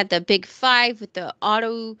then had the big five with the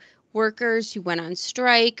auto workers who went on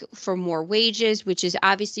strike for more wages, which is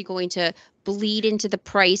obviously going to bleed into the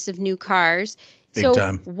price of new cars. Big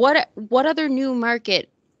time. What other new market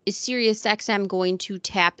is SiriusXM going to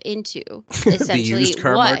tap into? Essentially, the used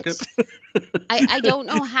car market? I don't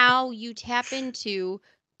know how you tap into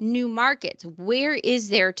new markets. Where is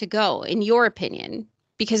there to go, in your opinion?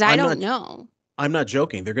 Because I don't know. I'm not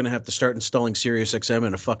joking. They're going to have to start installing SiriusXM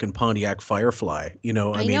in a fucking Pontiac Firefly.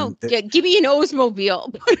 I mean, give me an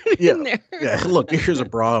Oldsmobile. Put it in there. Yeah. Look, here's a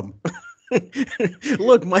problem.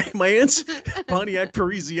 Look, my aunt's Pontiac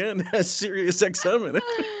Parisienne has SiriusXM in it.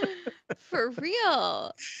 For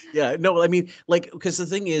real. Yeah, no, I mean, because the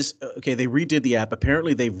thing is, okay, they redid the app.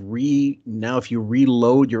 Apparently, now if you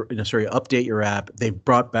update your app, they've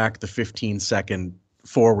brought back the 15-second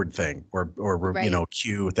forward thing or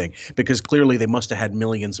queue thing, because clearly they must have had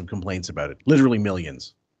millions of complaints about it, literally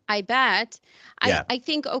millions. I bet. Yeah. I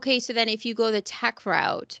think, okay, so then if you go the tech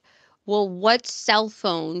route, well, what cell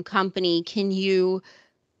phone company can you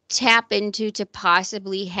tap into to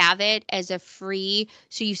possibly have it as a free?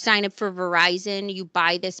 So you sign up for Verizon, you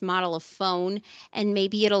buy this model of phone, and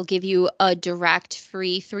maybe it'll give you a direct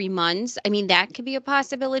free 3 months. I mean, that could be a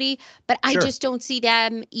possibility, but I just don't see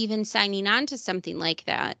them even signing on to something like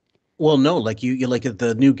that. Well, no, like you like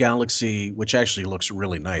the new Galaxy, which actually looks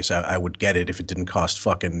really nice. I would get it if it didn't cost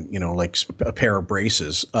fucking, like a pair of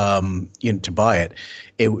braces, to buy it.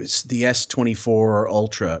 It was the S24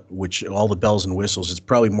 Ultra, which all the bells and whistles. It's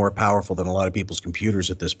probably more powerful than a lot of people's computers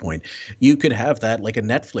at this point. You could have that like a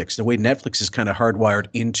Netflix. The way Netflix is kind of hardwired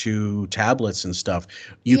into tablets and stuff.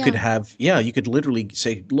 You could literally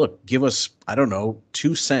say, look, give us, I don't know,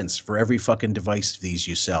 2 cents for every fucking device these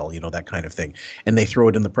you sell, that kind of thing. And they throw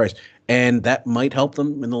it in the price. And that might help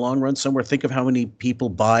them in the long run somewhere. Think of how many people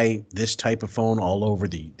buy this type of phone all over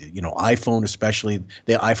the iPhone, especially.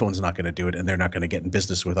 The iPhone's not going to do it, and they're not going to get in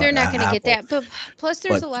business with They're not going to get that. But plus,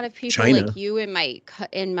 there's But a lot of people China, like you and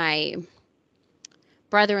my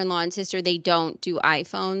brother-in-law and sister. They don't do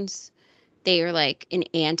iPhones. They are like an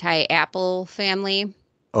anti-Apple family.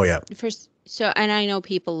 Oh yeah. And I know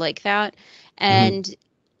people like that, and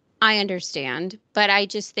I understand, but I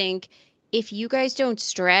just think if you guys don't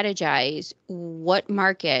strategize what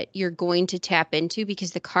market you're going to tap into,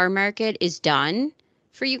 because the car market is done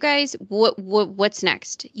for you guys, what's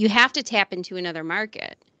next? You have to tap into another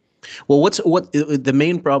market. Well, what the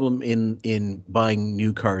main problem in buying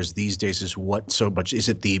new cars these days is what so much? Is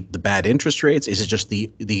it the bad interest rates? Is it just the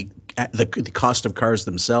cost of cars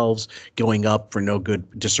themselves going up for no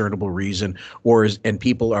good discernible reason? And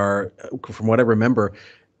people are, from what I remember,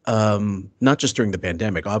 not just during the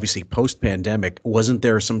pandemic, obviously post-pandemic, wasn't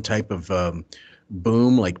there some type of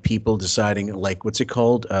boom, like people deciding, like, what's it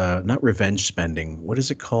called? Not revenge spending. What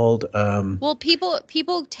is it called? Well,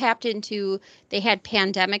 people tapped into, they had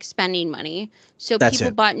pandemic spending money. So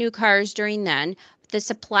people bought new cars during then. The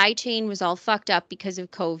supply chain was all fucked up because of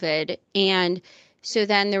COVID. And so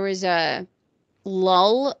then there was a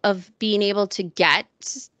lull of being able to get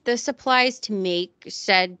the supplies to make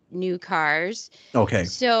said new cars. Okay.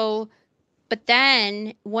 So, but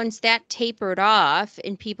then once that tapered off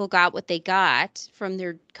and people got what they got from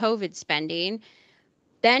their COVID spending,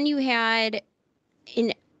 then you had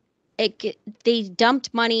they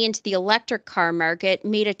dumped money into the electric car market,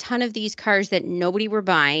 made a ton of these cars that nobody was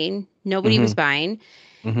buying.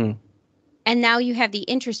 Mm-hmm. And now you have the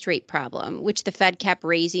interest rate problem, which the Fed kept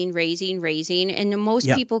raising. And most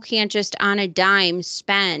people can't just on a dime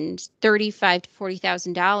spend $35,000 to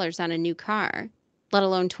 $40,000 on a new car, let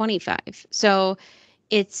alone 25. So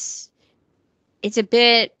it's a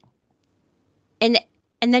bit, and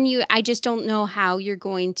then I just don't know how you're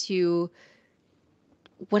going to,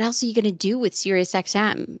 what else are you going to do with Sirius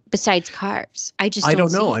XM besides cars? I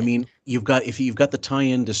don't know. I mean, if you've got the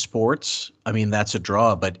tie-in to sports, I mean, that's a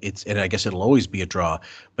draw, but and I guess it'll always be a draw.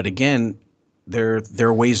 But again, there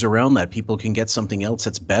are ways around that. People can get something else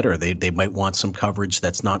that's better. They might want some coverage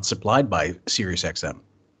that's not supplied by Sirius XM.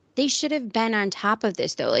 They should have been on top of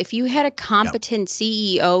this, though. If you had a competent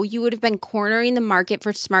CEO, you would have been cornering the market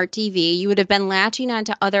for smart TV. You would have been latching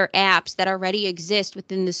onto other apps that already exist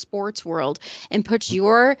within the sports world and put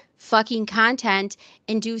your fucking content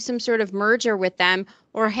and do some sort of merger with them,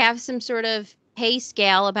 or have some sort of pay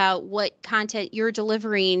scale about what content you're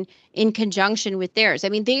delivering in conjunction with theirs. I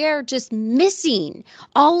mean, they are just missing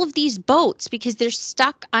all of these boats because they're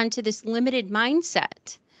stuck onto this limited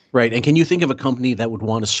mindset. Right. And can you think of a company that would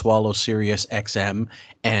want to swallow Sirius XM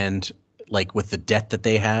and, like, with the debt that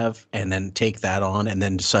they have, and then take that on and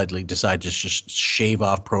then decide to just shave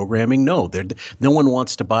off programming? No, no one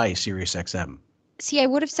wants to buy Sirius XM. See, I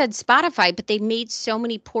would have said Spotify, but they made so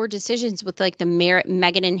many poor decisions with like the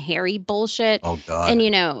Meghan and Harry bullshit. Oh, God.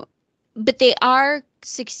 And, but they are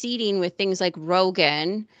succeeding with things like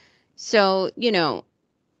Rogan. So,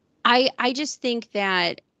 I just think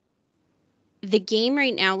that the game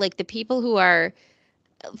right now, like the people who are,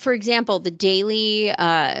 for example, the Daily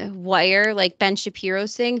Wire, like Ben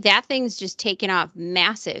Shapiro's thing, that thing's just taken off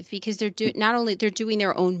massive because they're doing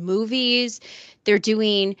their own movies, they're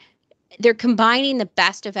combining the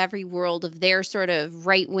best of every world of their sort of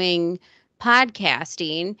right-wing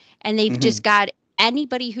podcasting, and they've just got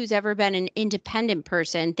anybody who's ever been an independent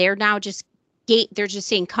person, they're now just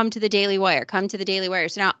saying, come to the Daily Wire, come to the Daily Wire.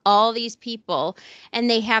 So now all these people, and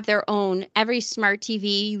they have their own, every smart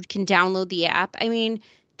TV, you can download the app. I mean,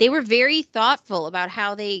 they were very thoughtful about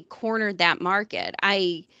how they cornered that market.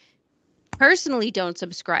 I personally don't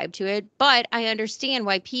subscribe to it, but I understand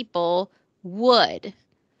why people would.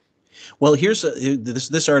 Well, here's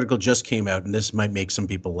this article just came out, and this might make some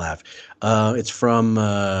people laugh. It's from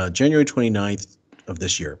January 29th. of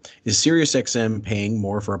this year. Is SiriusXM paying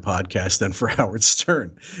more for a podcast than for Howard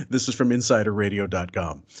Stern? This is from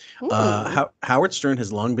InsiderRadio.com. Howard Stern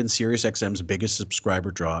has long been SiriusXM's biggest subscriber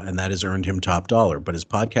draw, and that has earned him top dollar. But as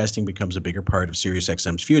podcasting becomes a bigger part of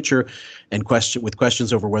SiriusXM's future, and with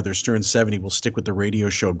questions over whether Stern's 70 will stick with the radio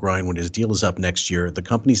show grind when his deal is up next year, the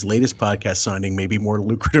company's latest podcast signing may be more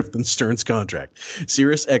lucrative than Stern's contract.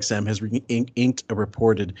 SiriusXM has inked a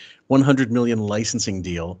reported $100 million licensing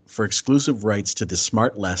deal for exclusive rights to the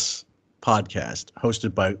Smart Less podcast,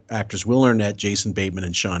 hosted by actors Will Arnett, Jason Bateman,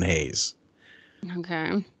 and Sean Hayes.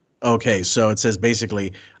 Okay, so it says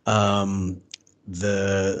basically the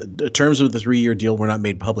terms of the 3-year deal were not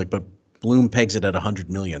made public, but Bloom pegs it at $100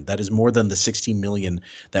 million. That is more than the $60 million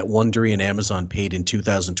that Wondery and Amazon paid in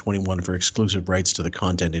 2021 for exclusive rights to the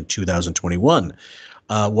content in 2021.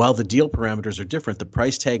 While the deal parameters are different, the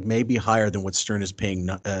price tag may be higher than what Stern is paying.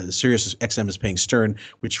 SiriusXM is paying Stern,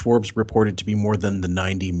 which Forbes reported to be more than the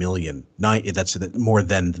 $90 million. That's more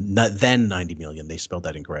than 90 million. They spelled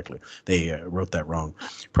that incorrectly. They wrote that wrong.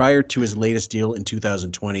 Prior to his latest deal in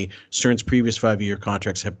 2020, Stern's previous 5-year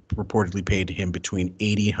contracts have reportedly paid him between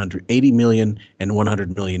 80 million and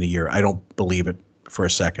 100 million a year. I don't believe it for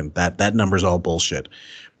a second. That number's all bullshit.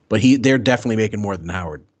 But they're definitely making more than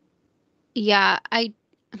Howard. Yeah,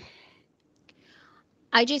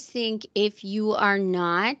 I just think if you are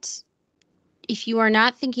not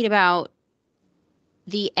thinking about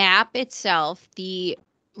the app itself, the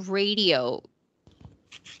radio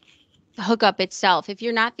hookup itself, if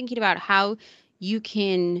you're not thinking about how you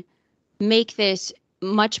can make this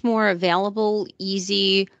much more available,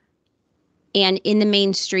 easy, and in the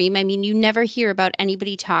mainstream, I mean, you never hear about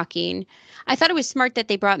anybody talking. I thought it was smart that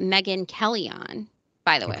they brought Megyn Kelly on,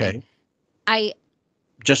 by the way.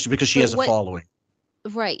 Just because she has a following.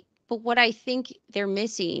 Right. But what I think they're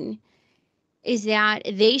missing is that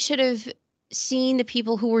they should have seen the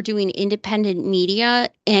people who were doing independent media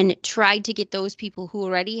and tried to get those people who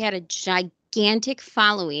already had a gigantic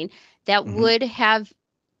following that would have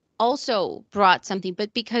also brought something.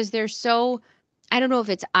 But because they're so, I don't know if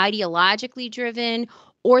it's ideologically driven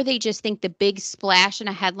or they just think the big splash in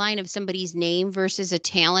a headline of somebody's name versus a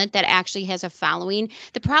talent that actually has a following.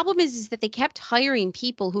 The problem is that they kept hiring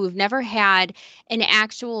people who have never had an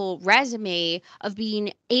actual resume of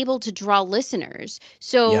being able to draw listeners.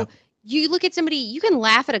 So you look at somebody, you can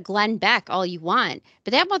laugh at a Glenn Beck all you want,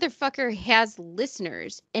 but that motherfucker has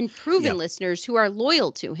listeners and proven listeners who are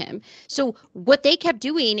loyal to him. So what they kept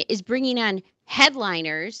doing is bringing on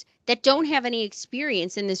headliners that don't have any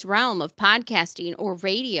experience in this realm of podcasting or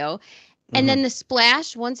radio. And then the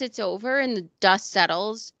splash, once it's over and the dust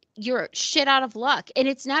settles, you're shit out of luck. And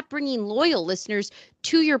it's not bringing loyal listeners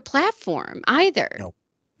to your platform either.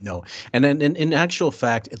 No. And then in actual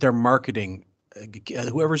fact, their marketing,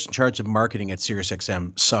 whoever's in charge of marketing at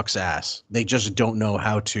SiriusXM sucks ass. They just don't know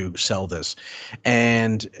how to sell this.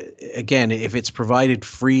 And again, if it's provided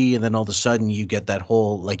free and then all of a sudden you get that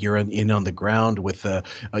whole, like you're in on the ground with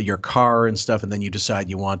your car and stuff, and then you decide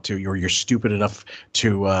you want to, or you're stupid enough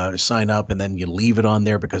to sign up, and then you leave it on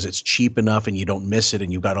there because it's cheap enough and you don't miss it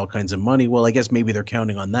and you've got all kinds of money. Well, I guess maybe they're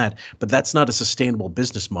counting on that, but that's not a sustainable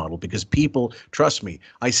business model, because people, trust me,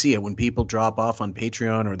 I see it when people drop off on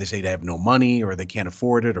Patreon, or they say they have no money, or they can't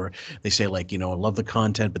afford it, or they say, like, I love the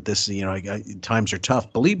content, but this, times are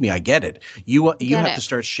tough. Believe me, I get it. You have to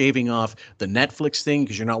start shaving off the Netflix thing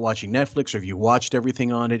because you're not watching Netflix, or if you watched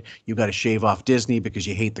everything on it, you got to shave off Disney because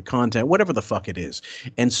you hate the content, whatever the fuck it is.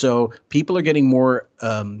 And so people are getting more,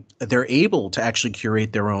 they're able to actually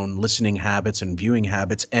curate their own listening habits and viewing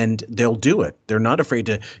habits, and they'll do it. They're not afraid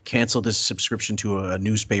to cancel this subscription to a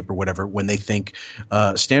newspaper, whatever, when they think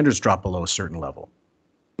standards drop below a certain level.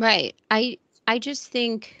 Right. I just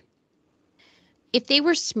think if they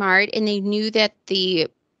were smart and they knew that the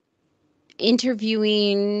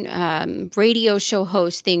interviewing radio show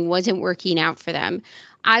host thing wasn't working out for them,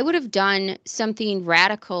 I would have done something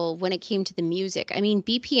radical when it came to the music. I mean,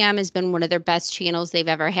 BPM has been one of their best channels they've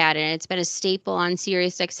ever had, and it's been a staple on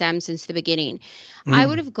SiriusXM since the beginning. I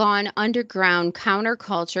would have gone underground,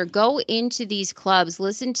 counterculture, go into these clubs,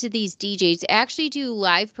 listen to these DJs, actually do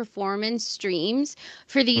live performance streams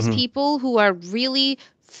for these people who are really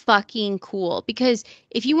fucking cool. Because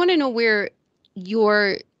if you want to know where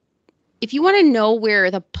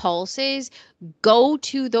the pulse is, go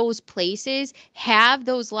to those places, have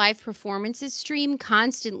those live performances stream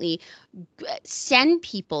constantly, send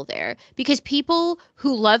people there, because people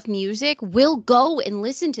who love music will go and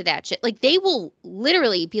listen to that shit. Like, they will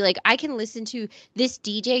literally be like, I can listen to this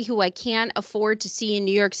DJ who I can't afford to see in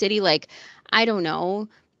New York City. Like, I don't know,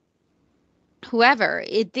 whoever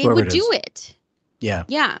would do it. Yeah.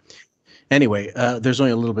 Yeah. Anyway, there's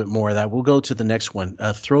only a little bit more of that. We'll go to the next one.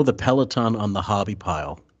 Throw the Peloton on the hobby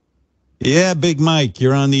pile. Yeah, Big Mike,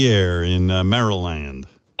 you're on the air in Maryland.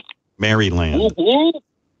 Whoop, whoop.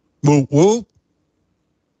 Whoop, whoop.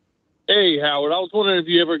 Hey, Howard, I was wondering if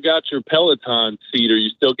you ever got your Peloton seat, or you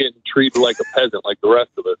still getting treated like a peasant like the rest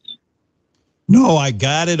of us? No, I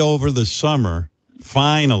got it over the summer,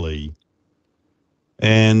 finally.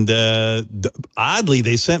 And oddly,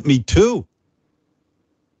 they sent me 2.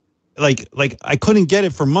 Like I couldn't get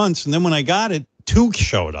it for months, and then when I got it, 2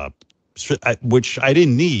 showed up, which I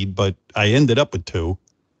didn't need, but I ended up with 2.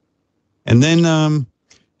 And then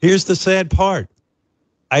here's the sad part.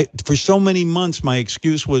 For so many months, my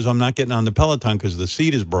excuse was I'm not getting on the Peloton because the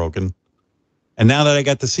seat is broken. And now that I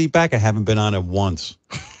got the seat back, I haven't been on it once.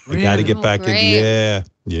 I got to get back in.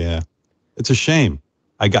 Yeah. It's a shame.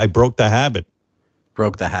 I broke the habit.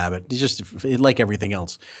 Broke the habit. It's just like everything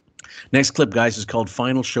else. Next clip, guys, is called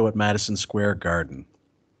Final Show at Madison Square Garden.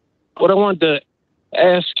 What I wanted to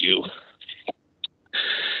ask you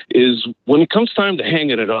is, when it comes time to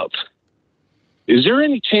hanging it up, is there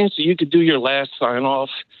any chance that you could do your last sign-off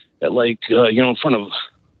at, in front of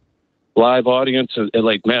live audience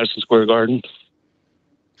at Madison Square Garden?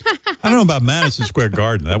 I don't know about Madison Square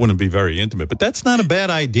Garden. That wouldn't be very intimate, but that's not a bad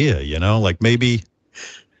idea, maybe.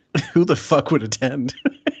 Who the fuck would attend?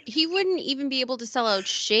 He wouldn't even be able to sell out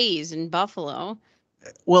Shays in Buffalo.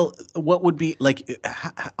 Well, what would be,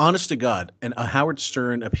 honest to God, a Howard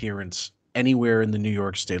Stern appearance anywhere in the New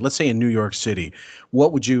York State, let's say in New York City,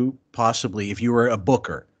 what would you possibly, if you were a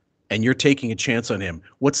booker and you're taking a chance on him,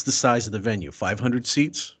 what's the size of the venue? 500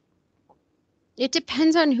 seats? It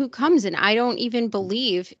depends on who comes, and I don't even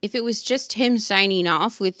believe if it was just him signing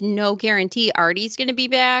off with no guarantee. Artie's going to be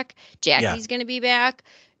back. Jackie's going to be back.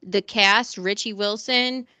 The cast, Richie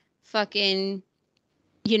Wilson, fucking,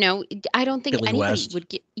 I don't think Billy anybody West. would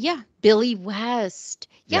get. Yeah, Billy West.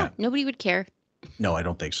 Yeah, nobody would care. No, I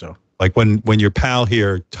don't think so. Like when your pal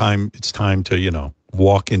here, it's time to,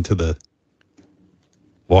 walk into the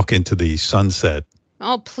sunset.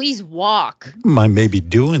 Oh, please walk. I may be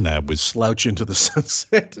doing that with slouch into the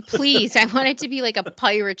sunset. Please, I want it to be like a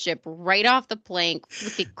pirate ship right off the plank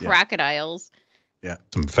with the crocodiles. Yeah,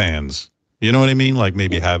 some fans. You know what I mean? Like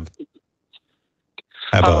maybe have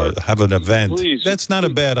an event. Please, that's not a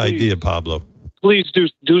bad idea, Pablo. Please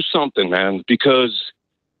do something, man, because,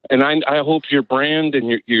 and I hope your brand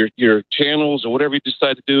and your channels or whatever you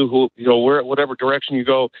decide to do, whatever direction you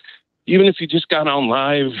go, even if you just got on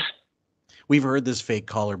live. We've heard this fake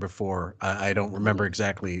caller before. I don't remember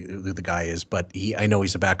exactly who the guy is, but I know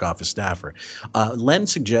he's a back office staffer. Len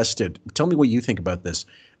suggested, tell me what you think about this,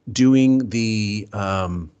 doing the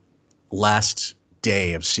last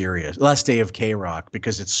day of K-Rock,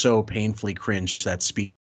 because it's so painfully cringe, that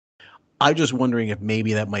speech. I'm just wondering if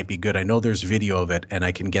maybe that might be good. I know there's video of it and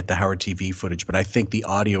I can get the Howard TV footage, but I think the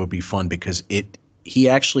audio would be fun because he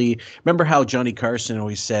actually, remember how Johnny Carson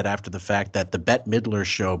always said after the fact that the Bette Midler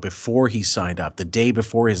show before he signed up, the day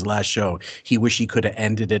before his last show, he wished he could have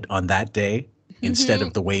ended it on that day instead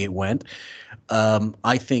of the way it went.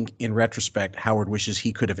 I think in retrospect, Howard wishes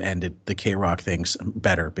he could have ended the K-Rock things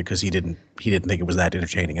better because he didn't think it was that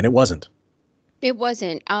entertaining, and it wasn't. It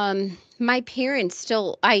wasn't. My parents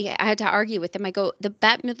still, I had to argue with them. I go, the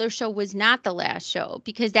Bette Midler show was not the last show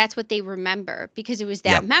because that's what they remember because it was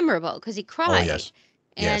that memorable because he cried. Oh, yes.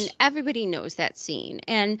 And everybody knows that scene.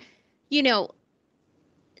 And,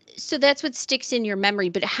 so that's what sticks in your memory.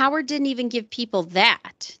 But Howard didn't even give people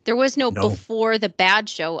that. There was no before the bad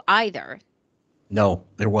show either. No,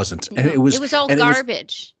 there wasn't. No, And it was all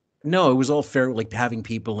garbage. No, it was all fair, like having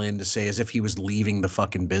people in to say as if he was leaving the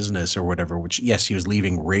fucking business or whatever, which, yes, he was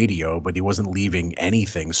leaving radio, but he wasn't leaving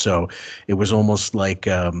anything. So it was almost like,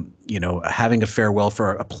 having a farewell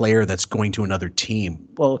for a player that's going to another team.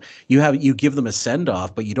 Well, you give them a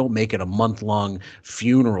send-off, but you don't make it a month-long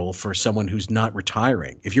funeral for someone who's not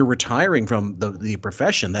retiring. If you're retiring from the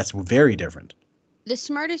profession, that's very different. The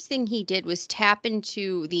smartest thing he did was tap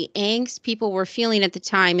into the angst people were feeling at the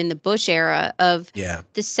time in the Bush era of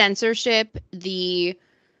the censorship, the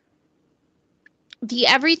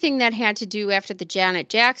everything that had to do after the Janet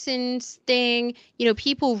Jackson's thing.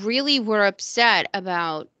 People really were upset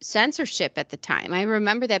about censorship at the time. I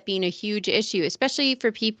remember that being a huge issue, especially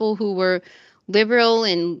for people who were liberal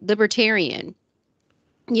and libertarian.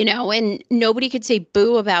 And nobody could say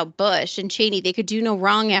boo about Bush and Cheney. They could do no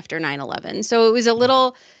wrong after 9/11. So it was a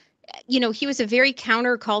little, he was a very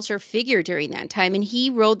counterculture figure during that time, and he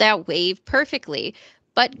rode that wave perfectly.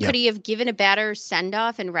 But could he have given a better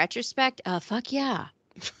send-off in retrospect? Fuck yeah.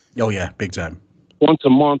 Oh, yeah, big time. Once a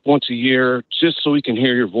month, once a year, just so we can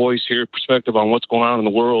hear your voice, hear your perspective on what's going on in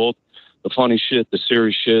the world. the funny shit, the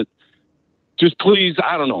serious shit. Just please,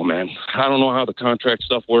 I don't know, man. I don't know how the contract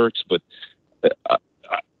stuff works, but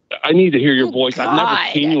I need to hear your voice. God. I've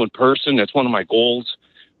never seen you in person. That's one of my goals.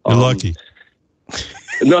 You're lucky.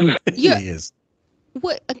 No, he is.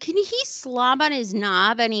 What can he slob on his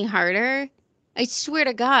knob any harder? I swear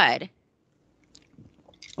to God.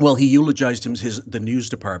 Well, he eulogized the news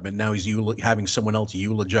department. Now he's having someone else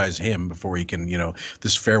eulogize him before he can,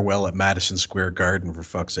 this farewell at Madison Square Garden, for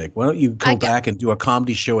fuck's sake. Why don't you go back and do a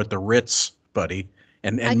comedy show at the Ritz, buddy,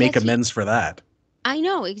 and make amends for that? I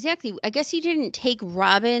know, exactly. I guess he didn't take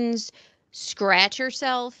Robin's pat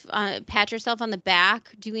yourself on the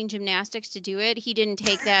back doing gymnastics to do it. He didn't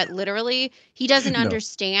take that literally. He doesn't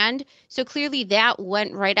understand. So clearly that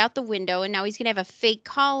went right out the window, and now he's going to have a fake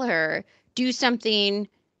caller do something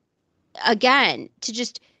again to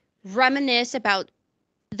just reminisce about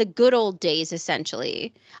the good old days.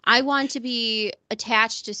 Essentially, I want to be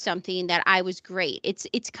attached to something that I was great.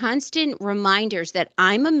 It's constant reminders that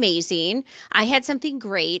I'm amazing. I had something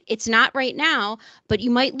great. It's not right now, but you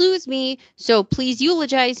might lose me. So please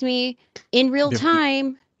eulogize me in real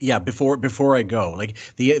time. Yeah, before I go, like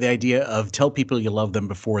the idea of tell people you love them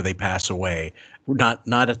before they pass away, not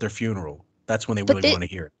at their funeral. That's when they really want to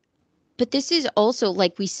hear it. But this is also,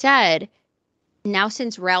 like we said, now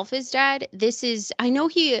since Ralph is dead, I know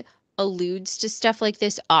he alludes to stuff like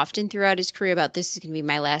this often throughout his career about this is going to be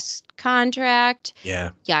my last contract.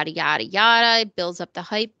 Yeah. Yada, yada, yada. It builds up the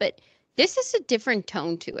hype. But this is a different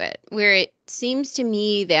tone to it, where it seems to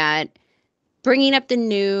me that bringing up the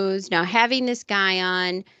news, now having this guy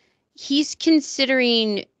on, he's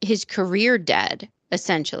considering his career dead,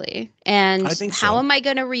 essentially. And I think so. How am I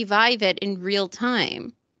going to revive it in real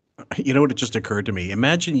time? You know what? It just occurred to me.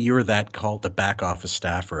 Imagine you're the back office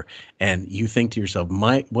staffer, and you think to yourself,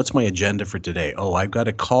 what's my agenda for today? Oh, I've got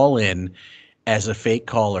to call in as a fake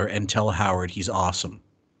caller and tell Howard he's awesome.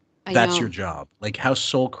 That's your job. Like, how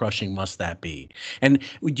soul crushing must that be? And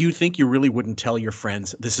do you think you really wouldn't tell your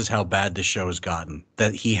friends, this is how bad this show has gotten,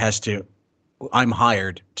 that I'm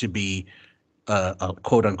hired to be a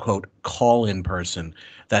quote unquote call in person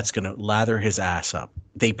that's going to lather his ass up.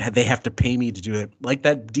 They have to pay me to do it, like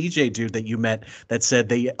that DJ dude that you met that said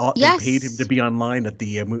they paid him to be online at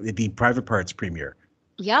the Private Parts premiere.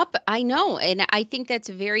 Yep, I know, and I think that's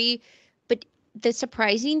but the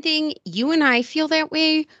surprising thing, you and I feel that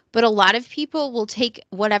way, but a lot of people will take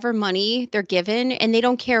whatever money they're given and they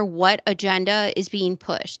don't care what agenda is being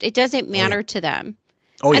pushed. It doesn't matter to them.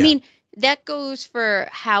 Oh, yeah. I mean, that goes for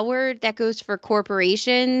Howard, that goes for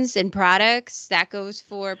corporations and products, that goes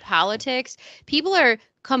for politics. People are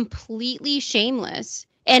completely shameless.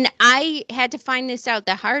 And I had to find this out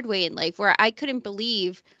the hard way in life, where I couldn't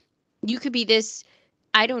believe you could be this,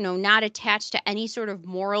 I don't know, not attached to any sort of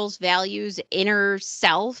morals, values, inner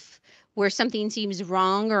self, where something seems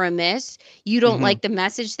wrong or amiss. You don't like the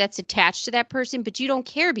message that's attached to that person, but you don't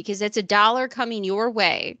care because that's $1 coming your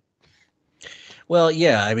way. Well,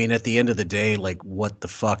 yeah. I mean, at the end of the day, like, what the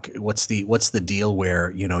fuck? What's the deal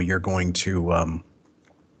where you're going to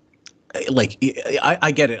like?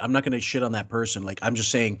 I get it. I'm not going to shit on that person. Like, I'm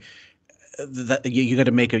just saying that you got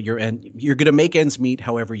to make you're going to make ends meet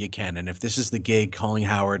however you can. And if this is the gig, calling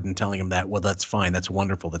Howard and telling him that, well, that's fine. That's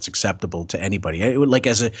wonderful. That's acceptable to anybody. Like,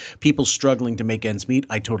 as people struggling to make ends meet,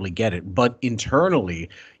 I totally get it. But internally,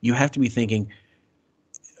 you have to be thinking,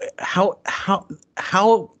 how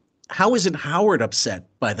isn't Howard upset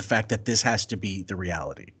by the fact that this has to be the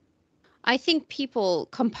reality? I think people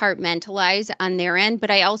compartmentalize on their end, but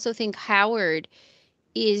I also think Howard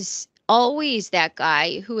is always that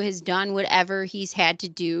guy who has done whatever he's had to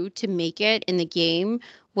do to make it in the game,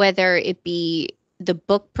 whether it be the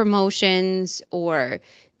book promotions or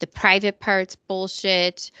the Private Parts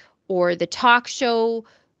bullshit or the talk show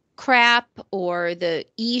crap or the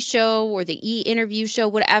e-show or the e-interview show,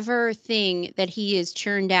 whatever thing that he has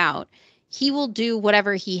churned out, he will do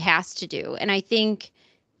whatever he has to do. And I think,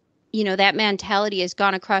 that mentality has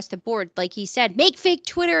gone across the board. Like he said, make fake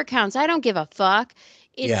Twitter accounts. I don't give a fuck.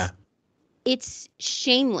 It's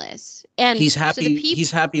shameless. And he's happy.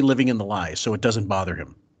 He's happy living in the lie, so it doesn't bother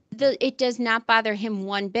him. It does not bother him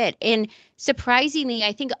one bit. And surprisingly,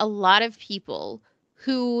 I think a lot of people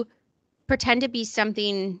who pretend to be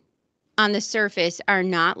something on the surface are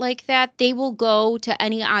not like that. They will go to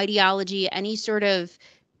any ideology, any sort of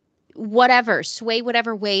sway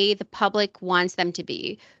whatever way the public wants them to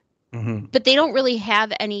be. But they don't really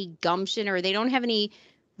have any gumption, or they don't have any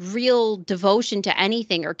real devotion to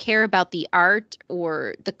anything or care about the art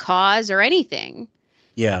or the cause or anything.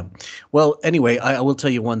 Yeah. Well, anyway, I will tell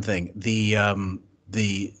you one thing. The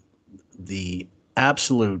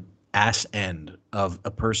absolute ass end of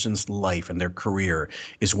a person's life and their career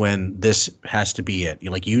is when this has to be it.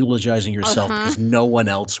 You're like eulogizing yourself because no one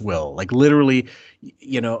else will. Like literally,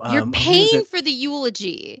 you're paying for the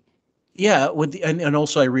eulogy. Yeah, and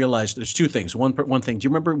also I realized there's two things. One thing. Do you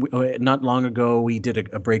remember not long ago we did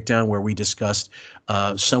a breakdown where we discussed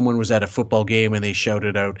someone was at a football game and they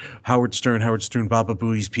shouted out Howard Stern, Baba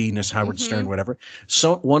Booey's penis, Howard Stern, whatever.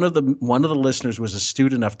 So one of the listeners was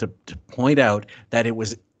astute enough to point out that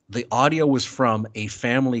the audio was from a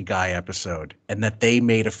Family Guy episode and that they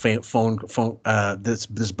made a phone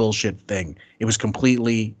this bullshit thing. It was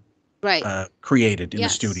completely created in the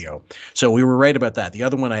studio. So we were right about that. The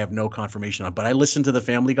other one I have no confirmation on, but I listened to the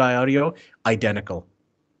Family Guy audio, identical.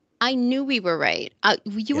 I knew we were right.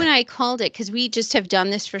 You and I called it because we just have done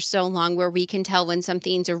this for so long where we can tell when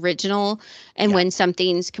something's original and when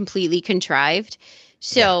something's completely contrived.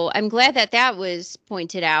 So I'm glad that was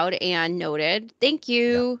pointed out and noted. Thank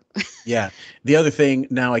you. Yeah. The other thing,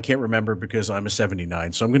 now I can't remember because I'm a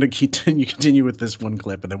 79. So I'm going to continue with this one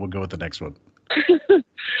clip and then we'll go with the next one.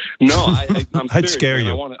 No, I'm I'd serious, scare man.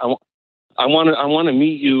 you. I want to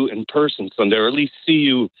meet you in person someday, or at least see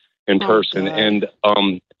you in person. And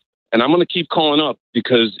I'm going to keep calling up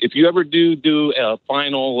because if you ever do a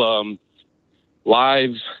final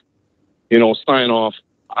live, sign off,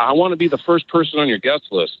 I want to be the first person on your guest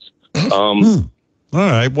list. All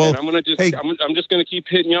right. Well, I'm just going to keep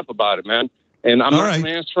hitting you up about it, man. And I'm not going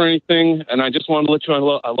to ask for anything. And I just want to let you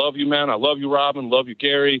know I love you, man. I love you, Robin. Love you,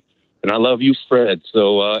 Gary. And I love you, Fred.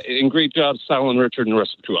 So, and great job, Silent Richard and the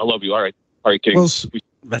rest of the crew. I love you. All right, King. Well,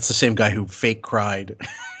 that's the same guy who fake cried.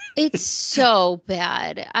 It's so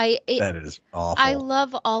bad. That is awful. I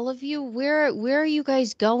love all of you. Where are you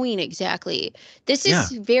guys going exactly? This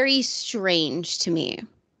is very strange to me.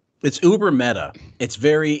 It's uber meta. It's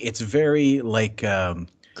very like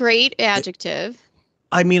great adjective.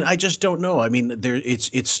 I mean, I just don't know. I mean,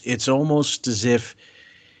 it's almost as if.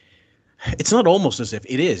 It's not almost as if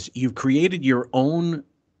it is. You've created your own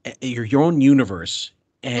universe,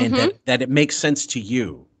 and that it makes sense to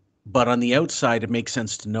you, but on the outside, it makes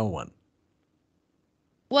sense to no one.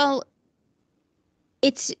 Well,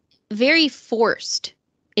 it's very forced.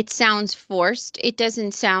 It sounds forced. It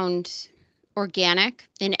doesn't sound organic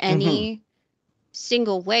in any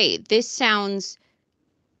single way. This sounds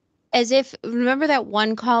as if. Remember that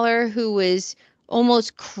one caller who was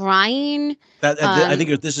almost crying. I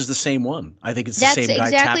think this is the same one. I think it's the same guy.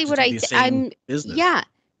 That's exactly what I'm. Business. Yeah,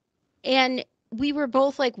 and we were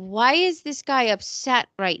both like, "Why is this guy upset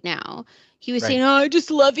right now?" He was saying, "Oh, I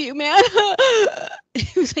just love you, man."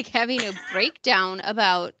 He was like having a breakdown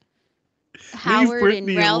about Howard and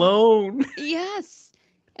Ralph. Alone. Yes,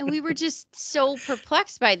 and we were just so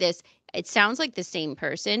perplexed by this. It sounds like the same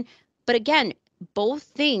person, but again, both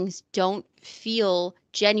things don't feel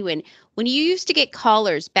genuine. When you used to get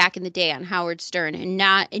callers back in the day on Howard Stern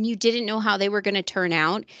and you didn't know how they were going to turn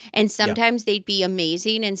out, and sometimes they'd be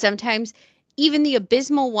amazing, and sometimes even the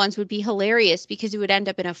abysmal ones would be hilarious because it would end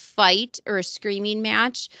up in a fight or a screaming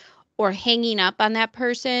match or hanging up on that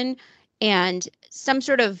person, and some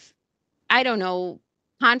sort of, I don't know,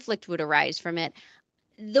 conflict would arise from it.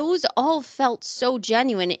 Those all felt so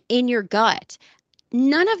genuine in your gut.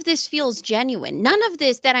 None of this feels genuine. None of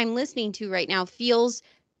this that I'm listening to right now feels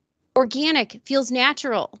organic, feels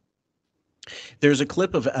natural. There's a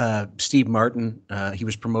clip of Steve Martin. He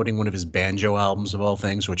was promoting one of his banjo albums of all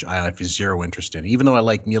things, which I have zero interest in, even though I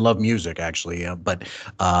love music actually. But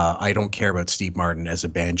I don't care about Steve Martin as a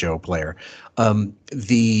banjo player.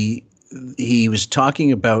 He was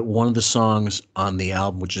talking about one of the songs on the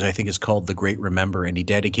album, which I think is called "The Great Remember," and he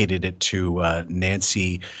dedicated it to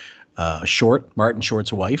Nancy Martin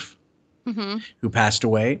Short's wife, who passed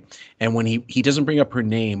away. And when he doesn't bring up her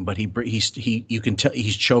name, but you can tell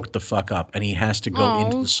he's choked the fuck up, and he has to go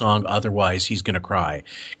into the song, otherwise he's gonna cry,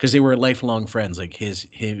 because they were lifelong friends, like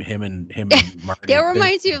him and Martin. That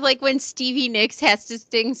reminds me of like when Stevie Nicks has to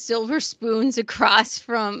sing "Silver Spoons" across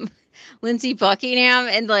from Lindsey Buckingham,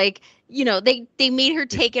 and like, they made her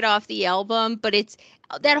take it off the album, but it's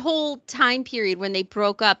that whole time period when they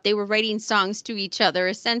broke up, they were writing songs to each other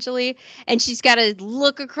essentially, and she's got to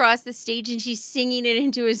look across the stage and she's singing it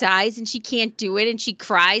into his eyes, and she can't do it, and she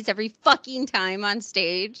cries every fucking time on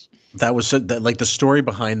stage. That was like the story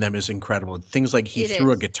behind them is incredible. Things like he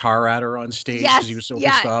threw a guitar at her on stage because he was so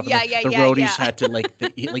pissed off. The roadies had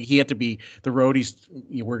to he had to be the roadies.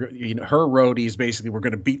 Her roadies basically were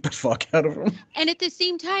going to beat the fuck out of him. And at the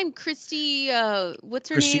same time, Christy, what's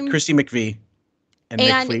her name? Christy McVie.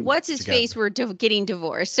 And what's his face were getting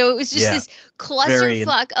divorced. So it was just this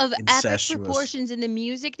clusterfuck of epic proportions, and the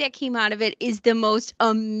music that came out of it is the most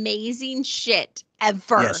amazing shit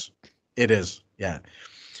ever. Yes. It is. Yeah.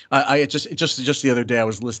 I just the other day I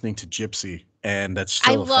was listening to Gypsy, and that's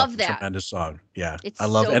still I love fucking that. tremendous song. Yeah, It's I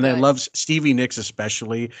love, so and I good. love Stevie Nicks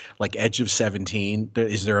especially. Like Edge of 17.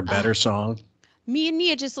 Is there a better song? Me and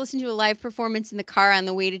Nia just listened to a live performance in the car on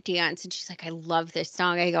the way to dance, and she's like, "I love this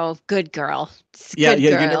song." I go, "Good girl, good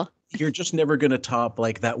girl." You're just never gonna top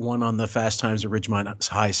like that one on the Fast Times at Ridgemont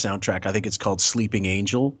High soundtrack. I think it's called "Sleeping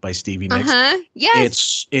Angel" by Stevie Nicks.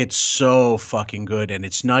 Yes. It's so fucking good, and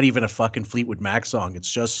it's not even a fucking Fleetwood Mac song. It's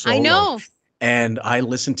just solo. I know. And I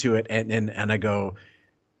listen to it, and I go,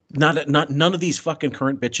 none of these fucking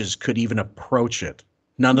current bitches could even approach it.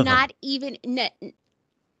 None of them. Not even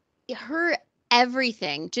her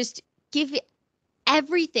everything. Just give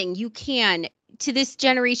everything you can to this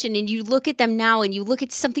generation, and you look at them now, and you look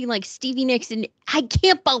at something like Stevie Nicks, and I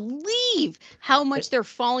can't believe how much they're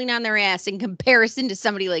falling on their ass in comparison to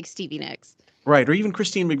somebody like Stevie Nicks. Right, or even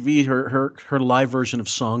Christine McVie, her live version of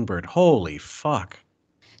Songbird. Holy fuck.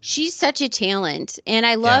 She's such a talent, and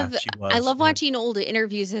I love watching old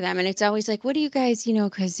interviews of them, and it's always like, what do you guys,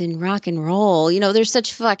 because in rock and roll, they're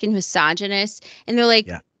such fucking misogynists, and they're like,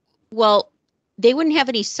 well, they wouldn't have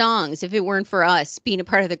any songs if it weren't for us being a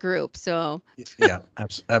part of the group. So yeah,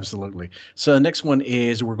 absolutely. So the next one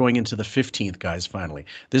is, we're going into the 15th, guys, finally.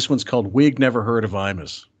 This one's called Wig Never Heard of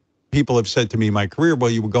Imus. People have said to me, my career, while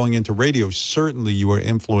you were going into radio, certainly you were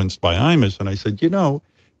influenced by Imus. And I said,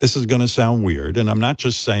 this is going to sound weird, and I'm not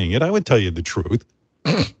just saying it. I would tell you the truth.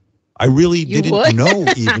 I really didn't know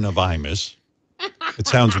even of Imus. It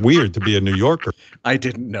sounds weird to be a New Yorker. I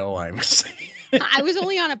didn't know Imus. I was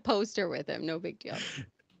only on a poster with him. No big deal.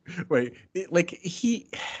 Wait,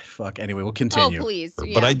 fuck. Anyway, we'll continue. Oh, please.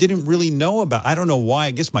 Yeah. But I didn't really know about, I don't know why.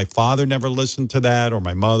 I guess my father never listened to that, or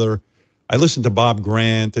my mother. I listened to Bob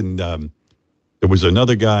Grant, and there was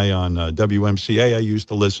another guy on WMCA I used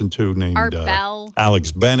to listen to named Art Bell.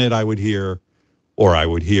 Alex Bennett I would hear, or I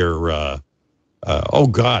would hear, oh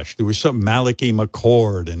gosh, there was some Malachi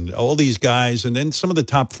McCord and all these guys, and then some of the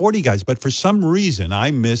top 40 guys. But for some reason, I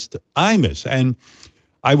missed Imus. And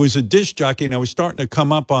I was a disc jockey, and I was starting to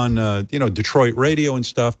come up on, Detroit radio and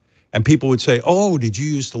stuff. And people would say, oh, did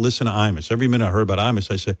you used to listen to Imus? Every minute I heard about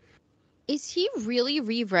Imus, I said, is he really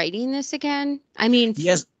rewriting this again? I mean,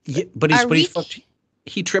 yes, but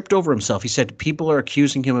he tripped over himself. He said people are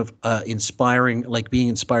accusing him of being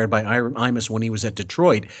inspired by Imus when he was at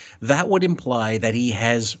Detroit. That would imply that he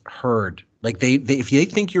has heard. Like if they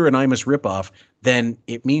think you're an Imus ripoff, then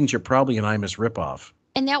it means you're probably an Imus ripoff.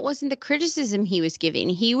 And that wasn't the criticism he was giving.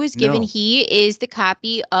 He was giving, he is the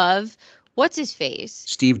copy of, what's his face?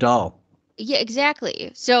 Steve Dahl. Yeah,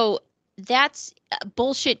 exactly. So that's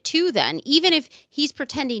bullshit too then. Even if he's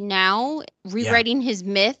pretending now, rewriting his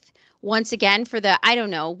myth once again for the, I don't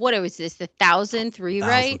know, what was this, the 1,000th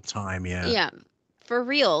rewrite? 1,000th time, yeah. Yeah, for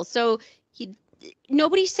real. So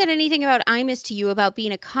nobody said anything about Imus to you about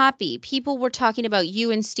being a copy. People were talking about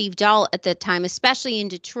you and Steve Dahl at that time, especially in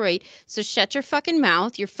Detroit. So shut your fucking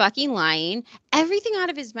mouth. You're fucking lying. Everything out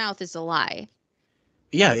of his mouth is a lie.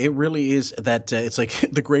 Yeah, it really is that it's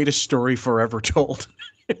like the greatest story forever told.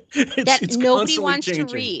 It's nobody wants to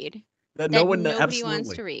read. That nobody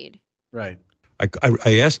wants to read. Right.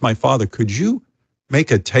 I asked my father, could you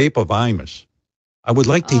make a tape of Imus? I would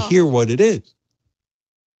like to hear what it is.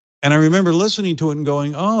 And I remember listening to it and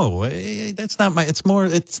going, oh, that's not my, it's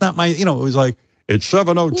not my, it was like, it's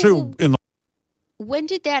 7:02 in the. When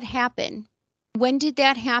did that happen?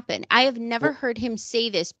 I have never heard him say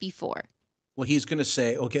this before. Well, he's going to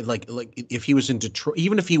say, okay, like if he was in Detroit,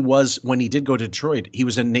 even if he was, when he did go to Detroit, he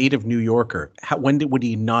was a native New Yorker. Would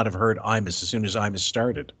he not have heard Imus as soon as Imus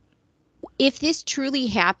started? If this truly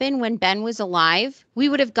happened when Ben was alive, we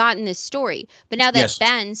would have gotten this story. But now that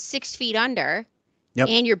Ben's 6 feet under,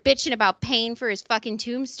 and you're bitching about paying for his fucking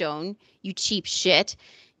tombstone, you cheap shit.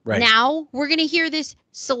 Right. Now we're going to hear this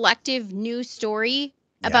selective news story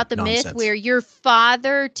about the myth where your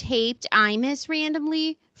father taped Imus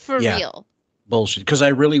randomly for real. Bullshit. Because I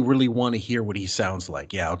really, really want to hear what he sounds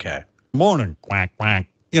like. Yeah, okay. Morning, quack, quack.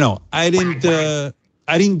 I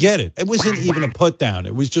didn't get it. It wasn't even a put down.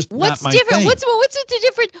 It was just not my thing. What's the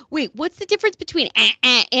difference? Wait, what's the difference between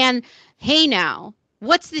and hey now?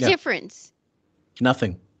 What's the difference?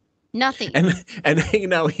 Nothing. And hey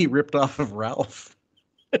now, he ripped off of Ralph.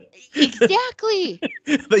 Exactly.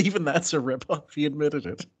 Even that's a ripoff. He admitted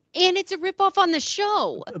it. And it's a ripoff on the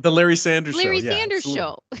show. The Larry Sanders Show. Larry Sanders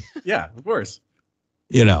Show. Yeah, of course.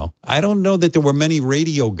 I don't know that there were many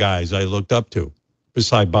radio guys I looked up to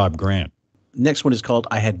beside Bob Grant. Next one is called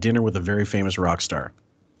I Had Dinner with a Very Famous Rock Star.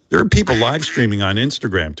 There are people live streaming on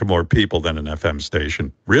Instagram to more people than an FM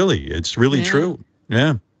station. Really, it's really true.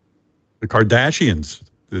 Yeah. The Kardashians,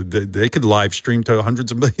 They could live stream to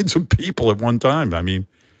hundreds of millions of people at one time. I mean,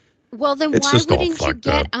 well, then it's why just all wouldn't you fucked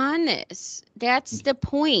get up. on this? That's the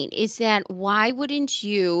point, is that why wouldn't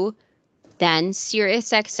you then,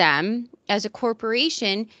 SiriusXM, as a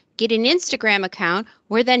corporation, get an Instagram account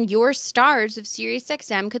where then your stars of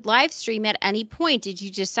SiriusXM could live stream at any point? Did you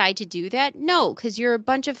decide to do that? No, because you're a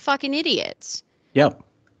bunch of fucking idiots. Yep.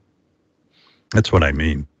 That's what I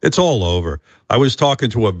mean. It's all over. I was talking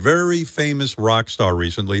to a very famous rock star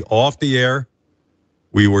recently off the air.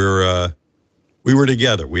 We were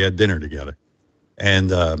together. We had dinner together.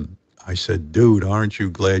 And I said, dude, aren't you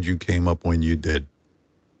glad you came up when you did?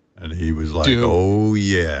 And he was like, oh,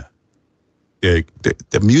 yeah.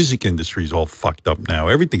 The music industry is all fucked up now.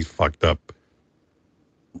 Everything's fucked up.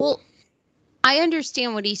 Well, I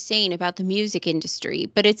understand what he's saying about the music industry,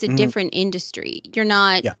 but it's a different industry. You're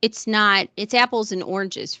not, it's apples and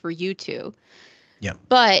oranges for you two. Yeah.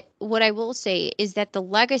 But what I will say is that the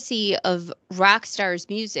legacy of rock stars'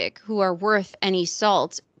 music, who are worth any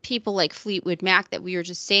salt, people like Fleetwood Mac that we were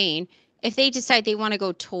just saying, if they decide they want to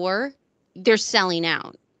go tour, they're selling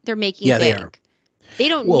out. They're making bank. They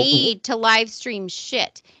don't need to live stream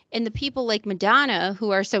shit. And the people like Madonna,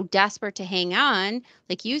 who are so desperate to hang on,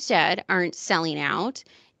 like you said, aren't selling out.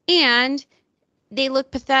 And they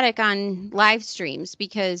look pathetic on live streams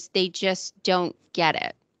because they just don't get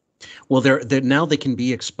it. Well, they're now they can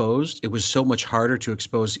be exposed. It was so much harder to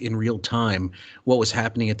expose in real time what was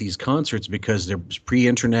happening at these concerts because there's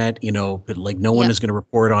pre-internet, you know, like no one is going to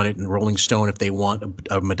report on it in Rolling Stone. If they want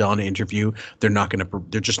a Madonna interview, they're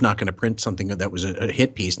just not going to print something that was a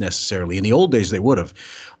hit piece necessarily. In the old days, they would have.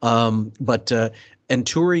 And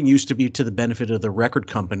touring used to be to the benefit of the record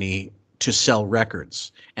company to sell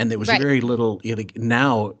records, and there was very little.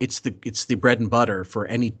 Now it's the bread and butter for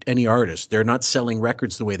any artist. They're not selling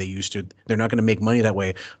records the way they used to. They're not going to make money that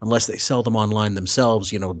way unless they sell them online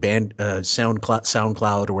themselves. You know,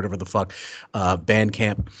 SoundCloud or whatever the fuck,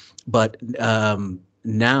 Bandcamp. But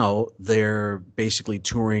now they're basically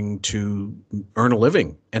touring to earn a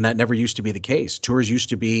living, and that never used to be the case. Tours used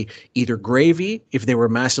to be either gravy if they were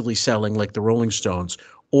massively selling, like the Rolling Stones,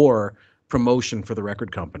 or promotion for the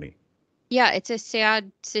record company. Yeah, it's a sad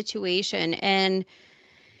situation. And,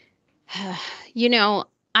 you know,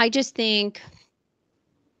 I just think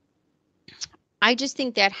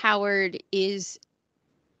that Howard is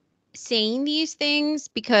saying these things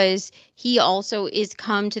because he also is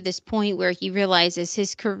come to this point where he realizes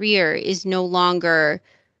his career is no longer,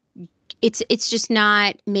 it's just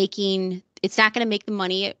not making, it's not going to make the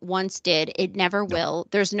money it once did. It never will.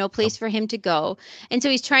 There's no place for him to go. And so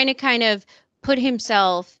he's trying to kind of put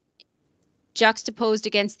himself juxtaposed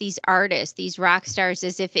against these artists, these rock stars,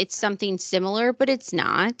 as if it's something similar, but it's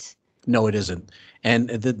not. No, it isn't. And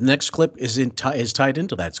the next clip is tied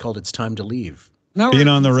into that. It's called "It's Time to Leave." Being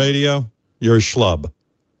on the radio, you're a schlub.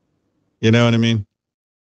 You know what I mean?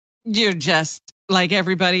 You're just like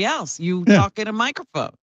everybody else. You talk in a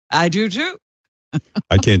microphone. I do too.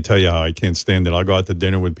 I can't tell you how I can't stand it. I'll go out to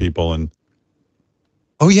dinner with people and,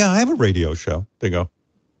 oh yeah, I have a radio show. They go,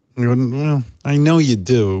 well, I know you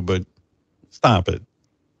do, but stop it.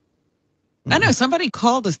 I know somebody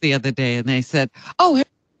called us the other day and they said, oh,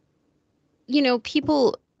 you know,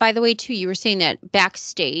 people, by the way, too, you were saying that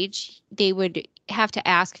backstage, they would have to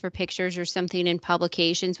ask for pictures or something in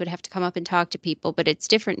publications, would have to come up and talk to people, but it's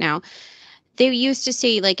different now. They used to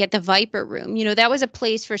say, like, at the Viper Room, you know, that was a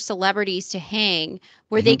place for celebrities to hang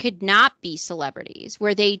where they could not be celebrities,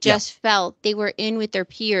 where they just felt they were in with their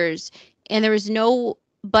peers and there was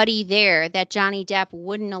nobody there that Johnny Depp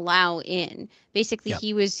wouldn't allow in. Basically,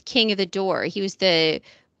 he was king of the door. He was the,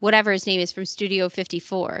 whatever his name is from Studio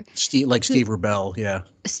 54. Steve Rubell,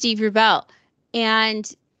 Steve Rubell.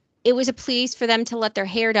 And it was a place for them to let their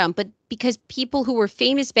hair down. But because people who were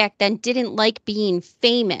famous back then didn't like being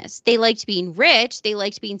famous. They liked being rich. They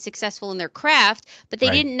liked being successful in their craft. But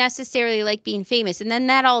they didn't necessarily like being famous. And then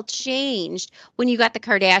that all changed when you got the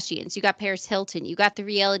Kardashians. You got Paris Hilton. You got the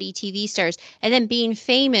reality TV stars. And then being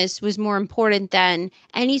famous was more important than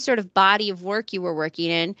any sort of body of work you were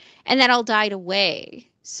working in. And that all died away.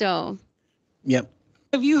 So. Yep.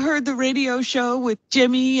 Have you heard the radio show with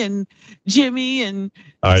Jimmy and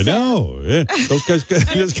I know. Yeah. Those guys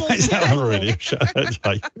have a radio show.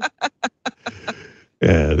 Like,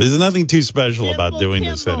 yeah, there's nothing too special about doing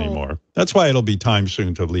this anymore. That's why it'll be time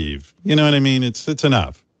soon to leave. You know what I mean? It's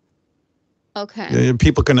enough. Okay.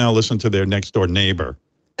 People can now listen to their next door neighbor.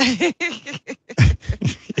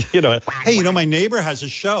 You know, hey, you know, my neighbor has a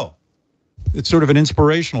show. It's sort of an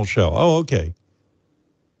inspirational show. Oh, okay.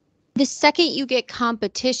 The second you get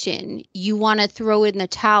competition, you want to throw in the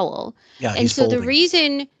towel. Yeah, and so folding.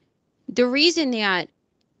 the reason that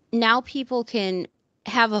now people can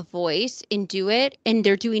have a voice and do it, and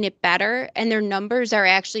they're doing it better, and their numbers are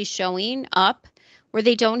actually showing up where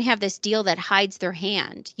they don't have this deal that hides their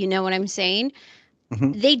hand. You know what I'm saying?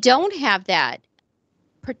 They don't have that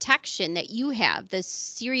protection that you have, the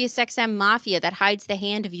SiriusXM mafia that hides the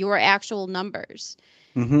hand of your actual numbers.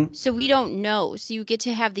 So we don't know. So you get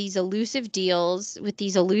to have these elusive deals with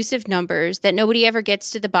these elusive numbers that nobody ever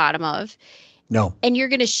gets to the bottom of. No. And you're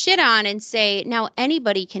going to shit on and say, now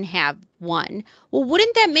anybody can have one. Well,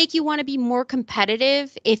 wouldn't that make you want to be more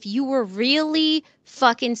competitive if you were really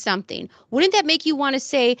fucking something? Wouldn't that make you want to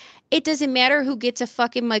say, it doesn't matter who gets a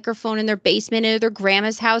fucking microphone in their basement or their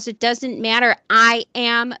grandma's house. It doesn't matter. I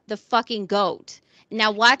am the fucking GOAT. Now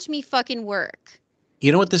watch me fucking work.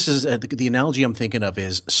 You know what this is? The analogy I'm thinking of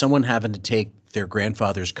is someone having to take their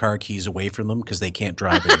grandfather's car keys away from them because they can't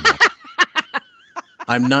drive anymore.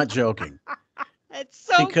 I'm not joking. It's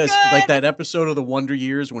so because good. Like that episode of The Wonder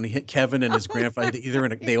Years when he hit Kevin and his grandfather,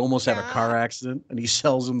 they almost have a car accident and he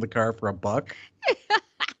sells them the car for $1.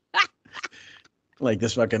 Like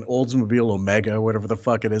this fucking Oldsmobile Omega, whatever the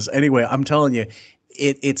fuck it is. Anyway, I'm telling you,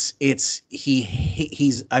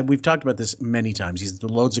 we've talked about this many times. He's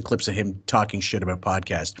loads of clips of him talking shit about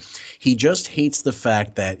podcasts. He just hates the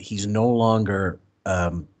fact that he's no longer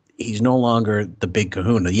the big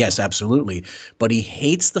kahuna. Yes, absolutely. But he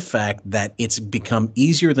hates the fact that it's become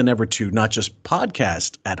easier than ever to not just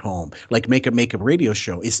podcast at home, like make a radio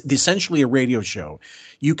show. It's essentially a radio show.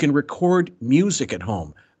 You can record music at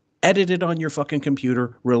home, edit it on your fucking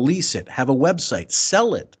computer, release it, have a website,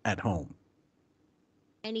 sell it at home.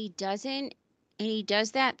 And he does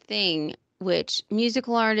that thing which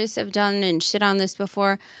musical artists have done and shit on this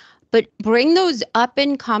before. But bring those up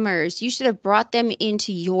and comers. You should have brought them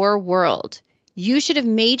into your world. You should have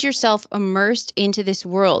made yourself immersed into this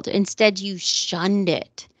world. Instead, you shunned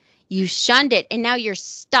it. You shunned it. And now you're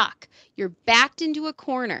stuck. You're backed into a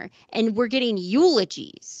corner and we're getting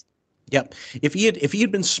eulogies. Yep. If he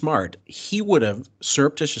had been smart, he would have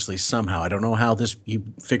surreptitiously somehow, I don't know how you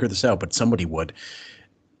figure this out, but somebody would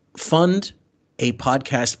fund a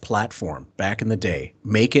podcast platform back in the day,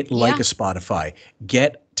 make it like a Spotify,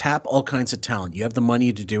 tap all kinds of talent. You have the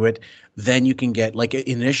money to do it. Then you can get, like,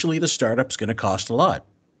 initially the startup's going to cost a lot.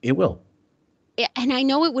 It will. And I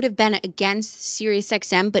know it would have been against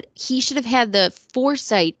SiriusXM, but he should have had the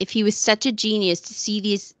foresight, if he was such a genius, to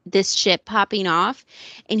see this shit popping off.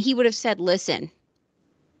 And he would have said, listen,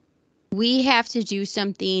 we have to do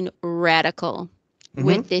something radical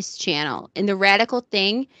with this channel. And the radical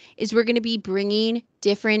thing is we're going to be bringing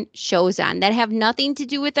different shows on that have nothing to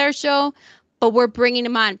do with our show, but we're bringing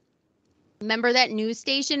them on. Remember that news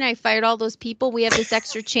station? I fired all those people. We have this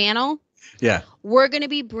extra channel. Yeah. We're going to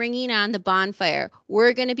be bringing on the Bonfire.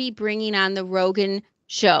 We're going to be bringing on the Rogan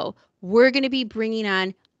show. We're going to be bringing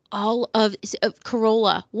on all of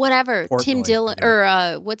Corolla, whatever. Portnoy, Tim Dillon,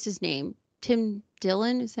 or what's his name? Tim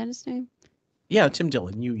Dillon? Is that his name? Yeah, Tim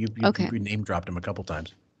Dillon. You okay. name dropped him a couple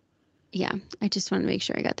times. Yeah, I just want to make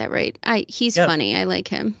sure I got that right. He's funny. I like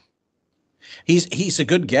him. He's a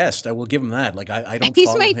good guest. I will give him that. Like I don't.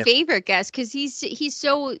 He's my favorite guest because he's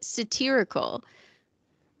so satirical.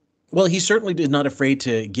 Well, he certainly is not afraid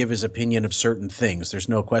to give his opinion of certain things. There's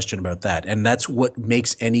no question about that. And that's what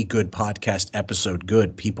makes any good podcast episode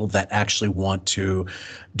good. People that actually want to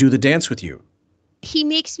do the dance with you. He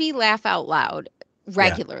makes me laugh out loud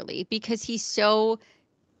regularly because he says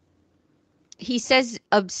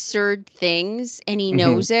absurd things and he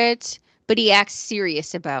knows it, but he acts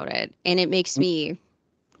serious about it. And it makes me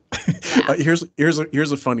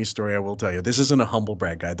here's a funny story I will tell you. This isn't a humble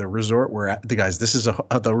brag, guy. The resort we're at,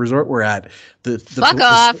 the resort we're at. Fuck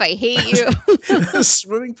off! I hate you. The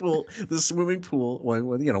swimming pool.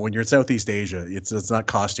 When you're in Southeast Asia, it's not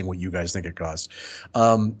costing what you guys think it costs.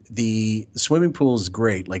 The swimming pool is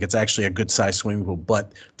great. Like it's actually a good sized swimming pool,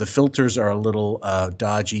 but the filters are a little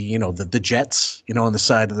dodgy. You know the jets. On the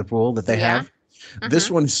side of the pool that they have.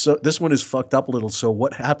 This one is fucked up a little. So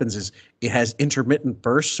what happens is it has intermittent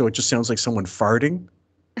bursts, so it just sounds like someone farting.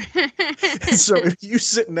 So if you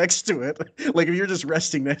sit next to it, like if you're just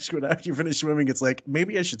resting next to it after you finish swimming, it's like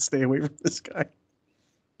maybe I should stay away from this guy.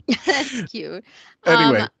 That's cute.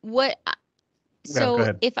 Anyway, So go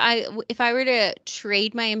ahead. if I were to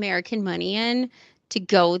trade my American money in to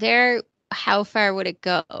go there, how far would it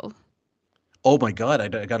go? Oh my God, I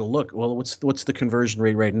got to look. Well, what's the conversion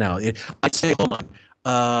rate right now? I'd say, hold on,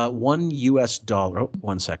 $1. Oh,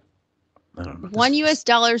 1 sec. I don't know.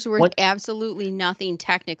 $1 is worth absolutely nothing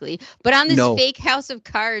technically, but on this fake house of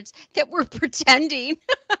cards that we're pretending.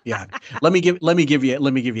 Yeah, let me give you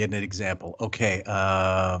an example. Okay,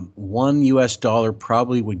 $1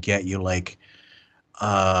 probably would get you like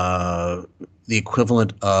the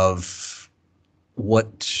equivalent of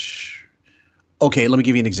what? Okay, let me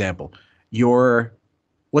give you an example.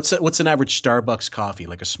 What's an average Starbucks coffee?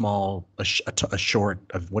 Like a small, a short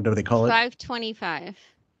of what do they call it? $5.25.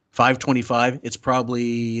 $5.25. It's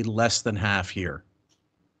probably less than half here.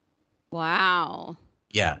 Wow.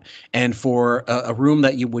 Yeah, and for a room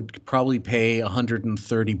that you would probably pay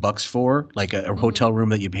 $130 for, like a hotel room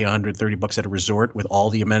that you pay $130 at a resort with all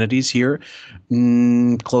the amenities here,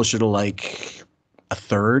 closer to like a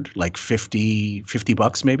third, like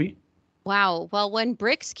 $50 maybe. Wow. Well, when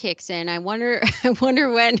BRICS kicks in, I wonder when this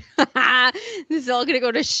is all going to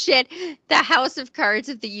go to shit. The house of cards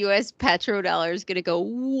of the U.S. petrodollar is going to go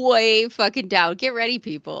way fucking down. Get ready,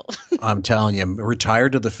 people. I'm telling you,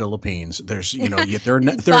 retire to the Philippines. There's,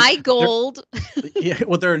 buy gold.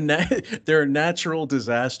 Well, there are natural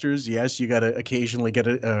disasters. Yes, you got to occasionally get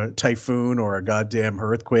a typhoon or a goddamn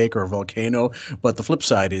earthquake or a volcano. But the flip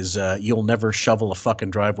side is you'll never shovel a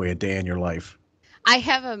fucking driveway a day in your life. I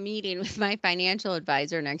have a meeting with my financial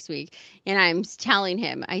advisor next week, and I'm telling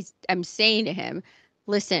him, I'm saying to him,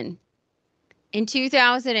 listen, in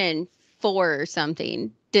 2004 or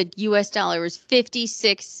something, the U.S. dollar was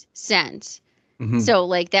 56 cents. Mm-hmm. So,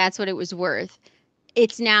 like, that's what it was worth.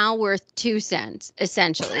 It's now worth 2 cents,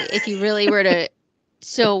 essentially, if you really were to.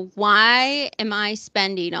 So why am I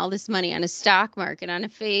spending all this money on a stock market, on a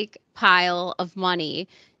fake pile of money,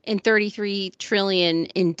 and 33 trillion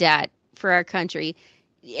in debt for our country?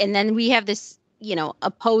 And then we have this,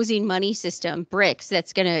 opposing money system, BRICS,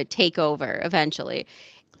 that's going to take over eventually.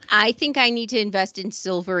 I think I need to invest in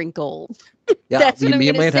silver and gold. Yeah, that's what I'm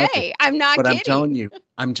going to say. I'm not but kidding.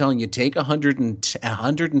 I'm telling you, take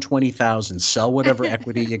 120,000, sell whatever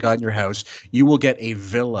equity you got in your house. You will get a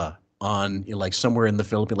villa on like somewhere in the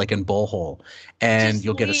Philippines, like in Bohol, and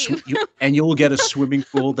you'll get you'll get a swimming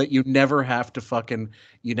pool that you never have to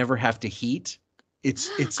heat.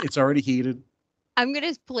 It's already heated. I'm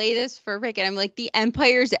going to play this for Rick, and I'm like, the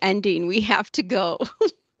empire's ending. We have to go.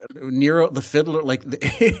 Nero, the fiddler,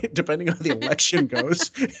 depending on how the election goes,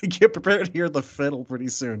 get prepared to hear the fiddle pretty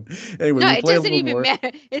soon. Anyway, no, we'll it play doesn't a even more.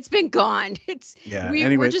 matter. It's been gone.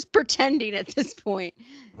 We're just pretending at this point.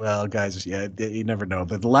 Well, guys, yeah, you never know.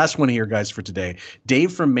 But the last one here, guys, for today,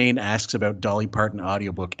 Dave from Maine asks about Dolly Parton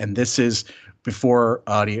audiobook, and this is before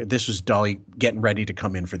audio. This was Dolly getting ready to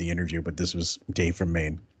come in for the interview, but this was Dave from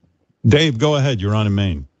Maine. Dave, go ahead. You're on in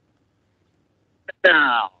Maine.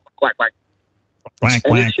 Now, quack, quack. Quack,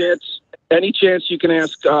 quack. Any chance you can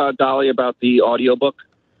ask Dolly about the audiobook?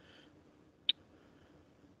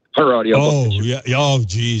 Her audiobook. Oh, yeah. Oh,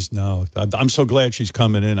 geez, no. I'm so glad she's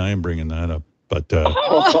coming in. I am bringing that up. But are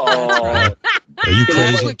you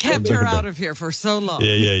crazy? That's what kept her out of here for so long.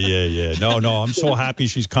 Yeah. No, I'm so happy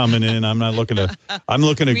she's coming in. I'm not looking to. I'm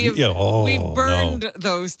looking to. We burned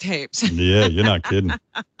those tapes. Yeah, you're not kidding.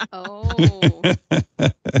 Oh.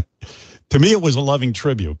 To me, it was a loving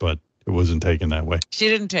tribute, but it wasn't taken that way. She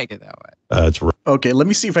didn't take it that way. That's right. Okay, let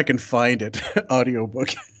me see if I can find it.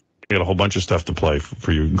 Audiobook. I got a whole bunch of stuff to play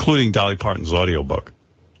for you, including Dolly Parton's audiobook.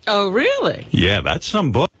 Oh, really? Yeah, that's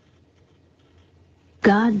some book.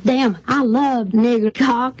 God damn, I love nigger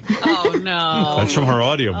cock. Oh, no. That's from her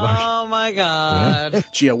audiobook. Oh, my God. Yeah.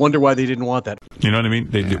 Gee, I wonder why they didn't want that. You know what I mean?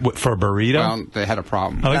 They did, for a burrito? Well, they had a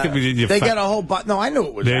problem. I like that they got a whole No, I knew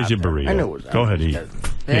it was There's out your there. burrito. I knew it was out Go ahead, eat.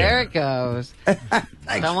 There it goes.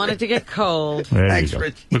 I want it to get cold. There Thanks, you go.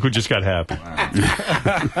 Rich. Look who just got happy.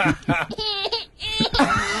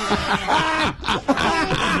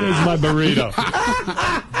 There's my burrito.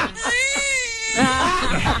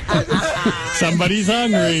 Somebody's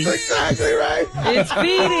hungry. That's exactly right. It's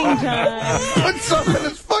feeding time. Put something in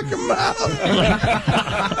his fucking mouth.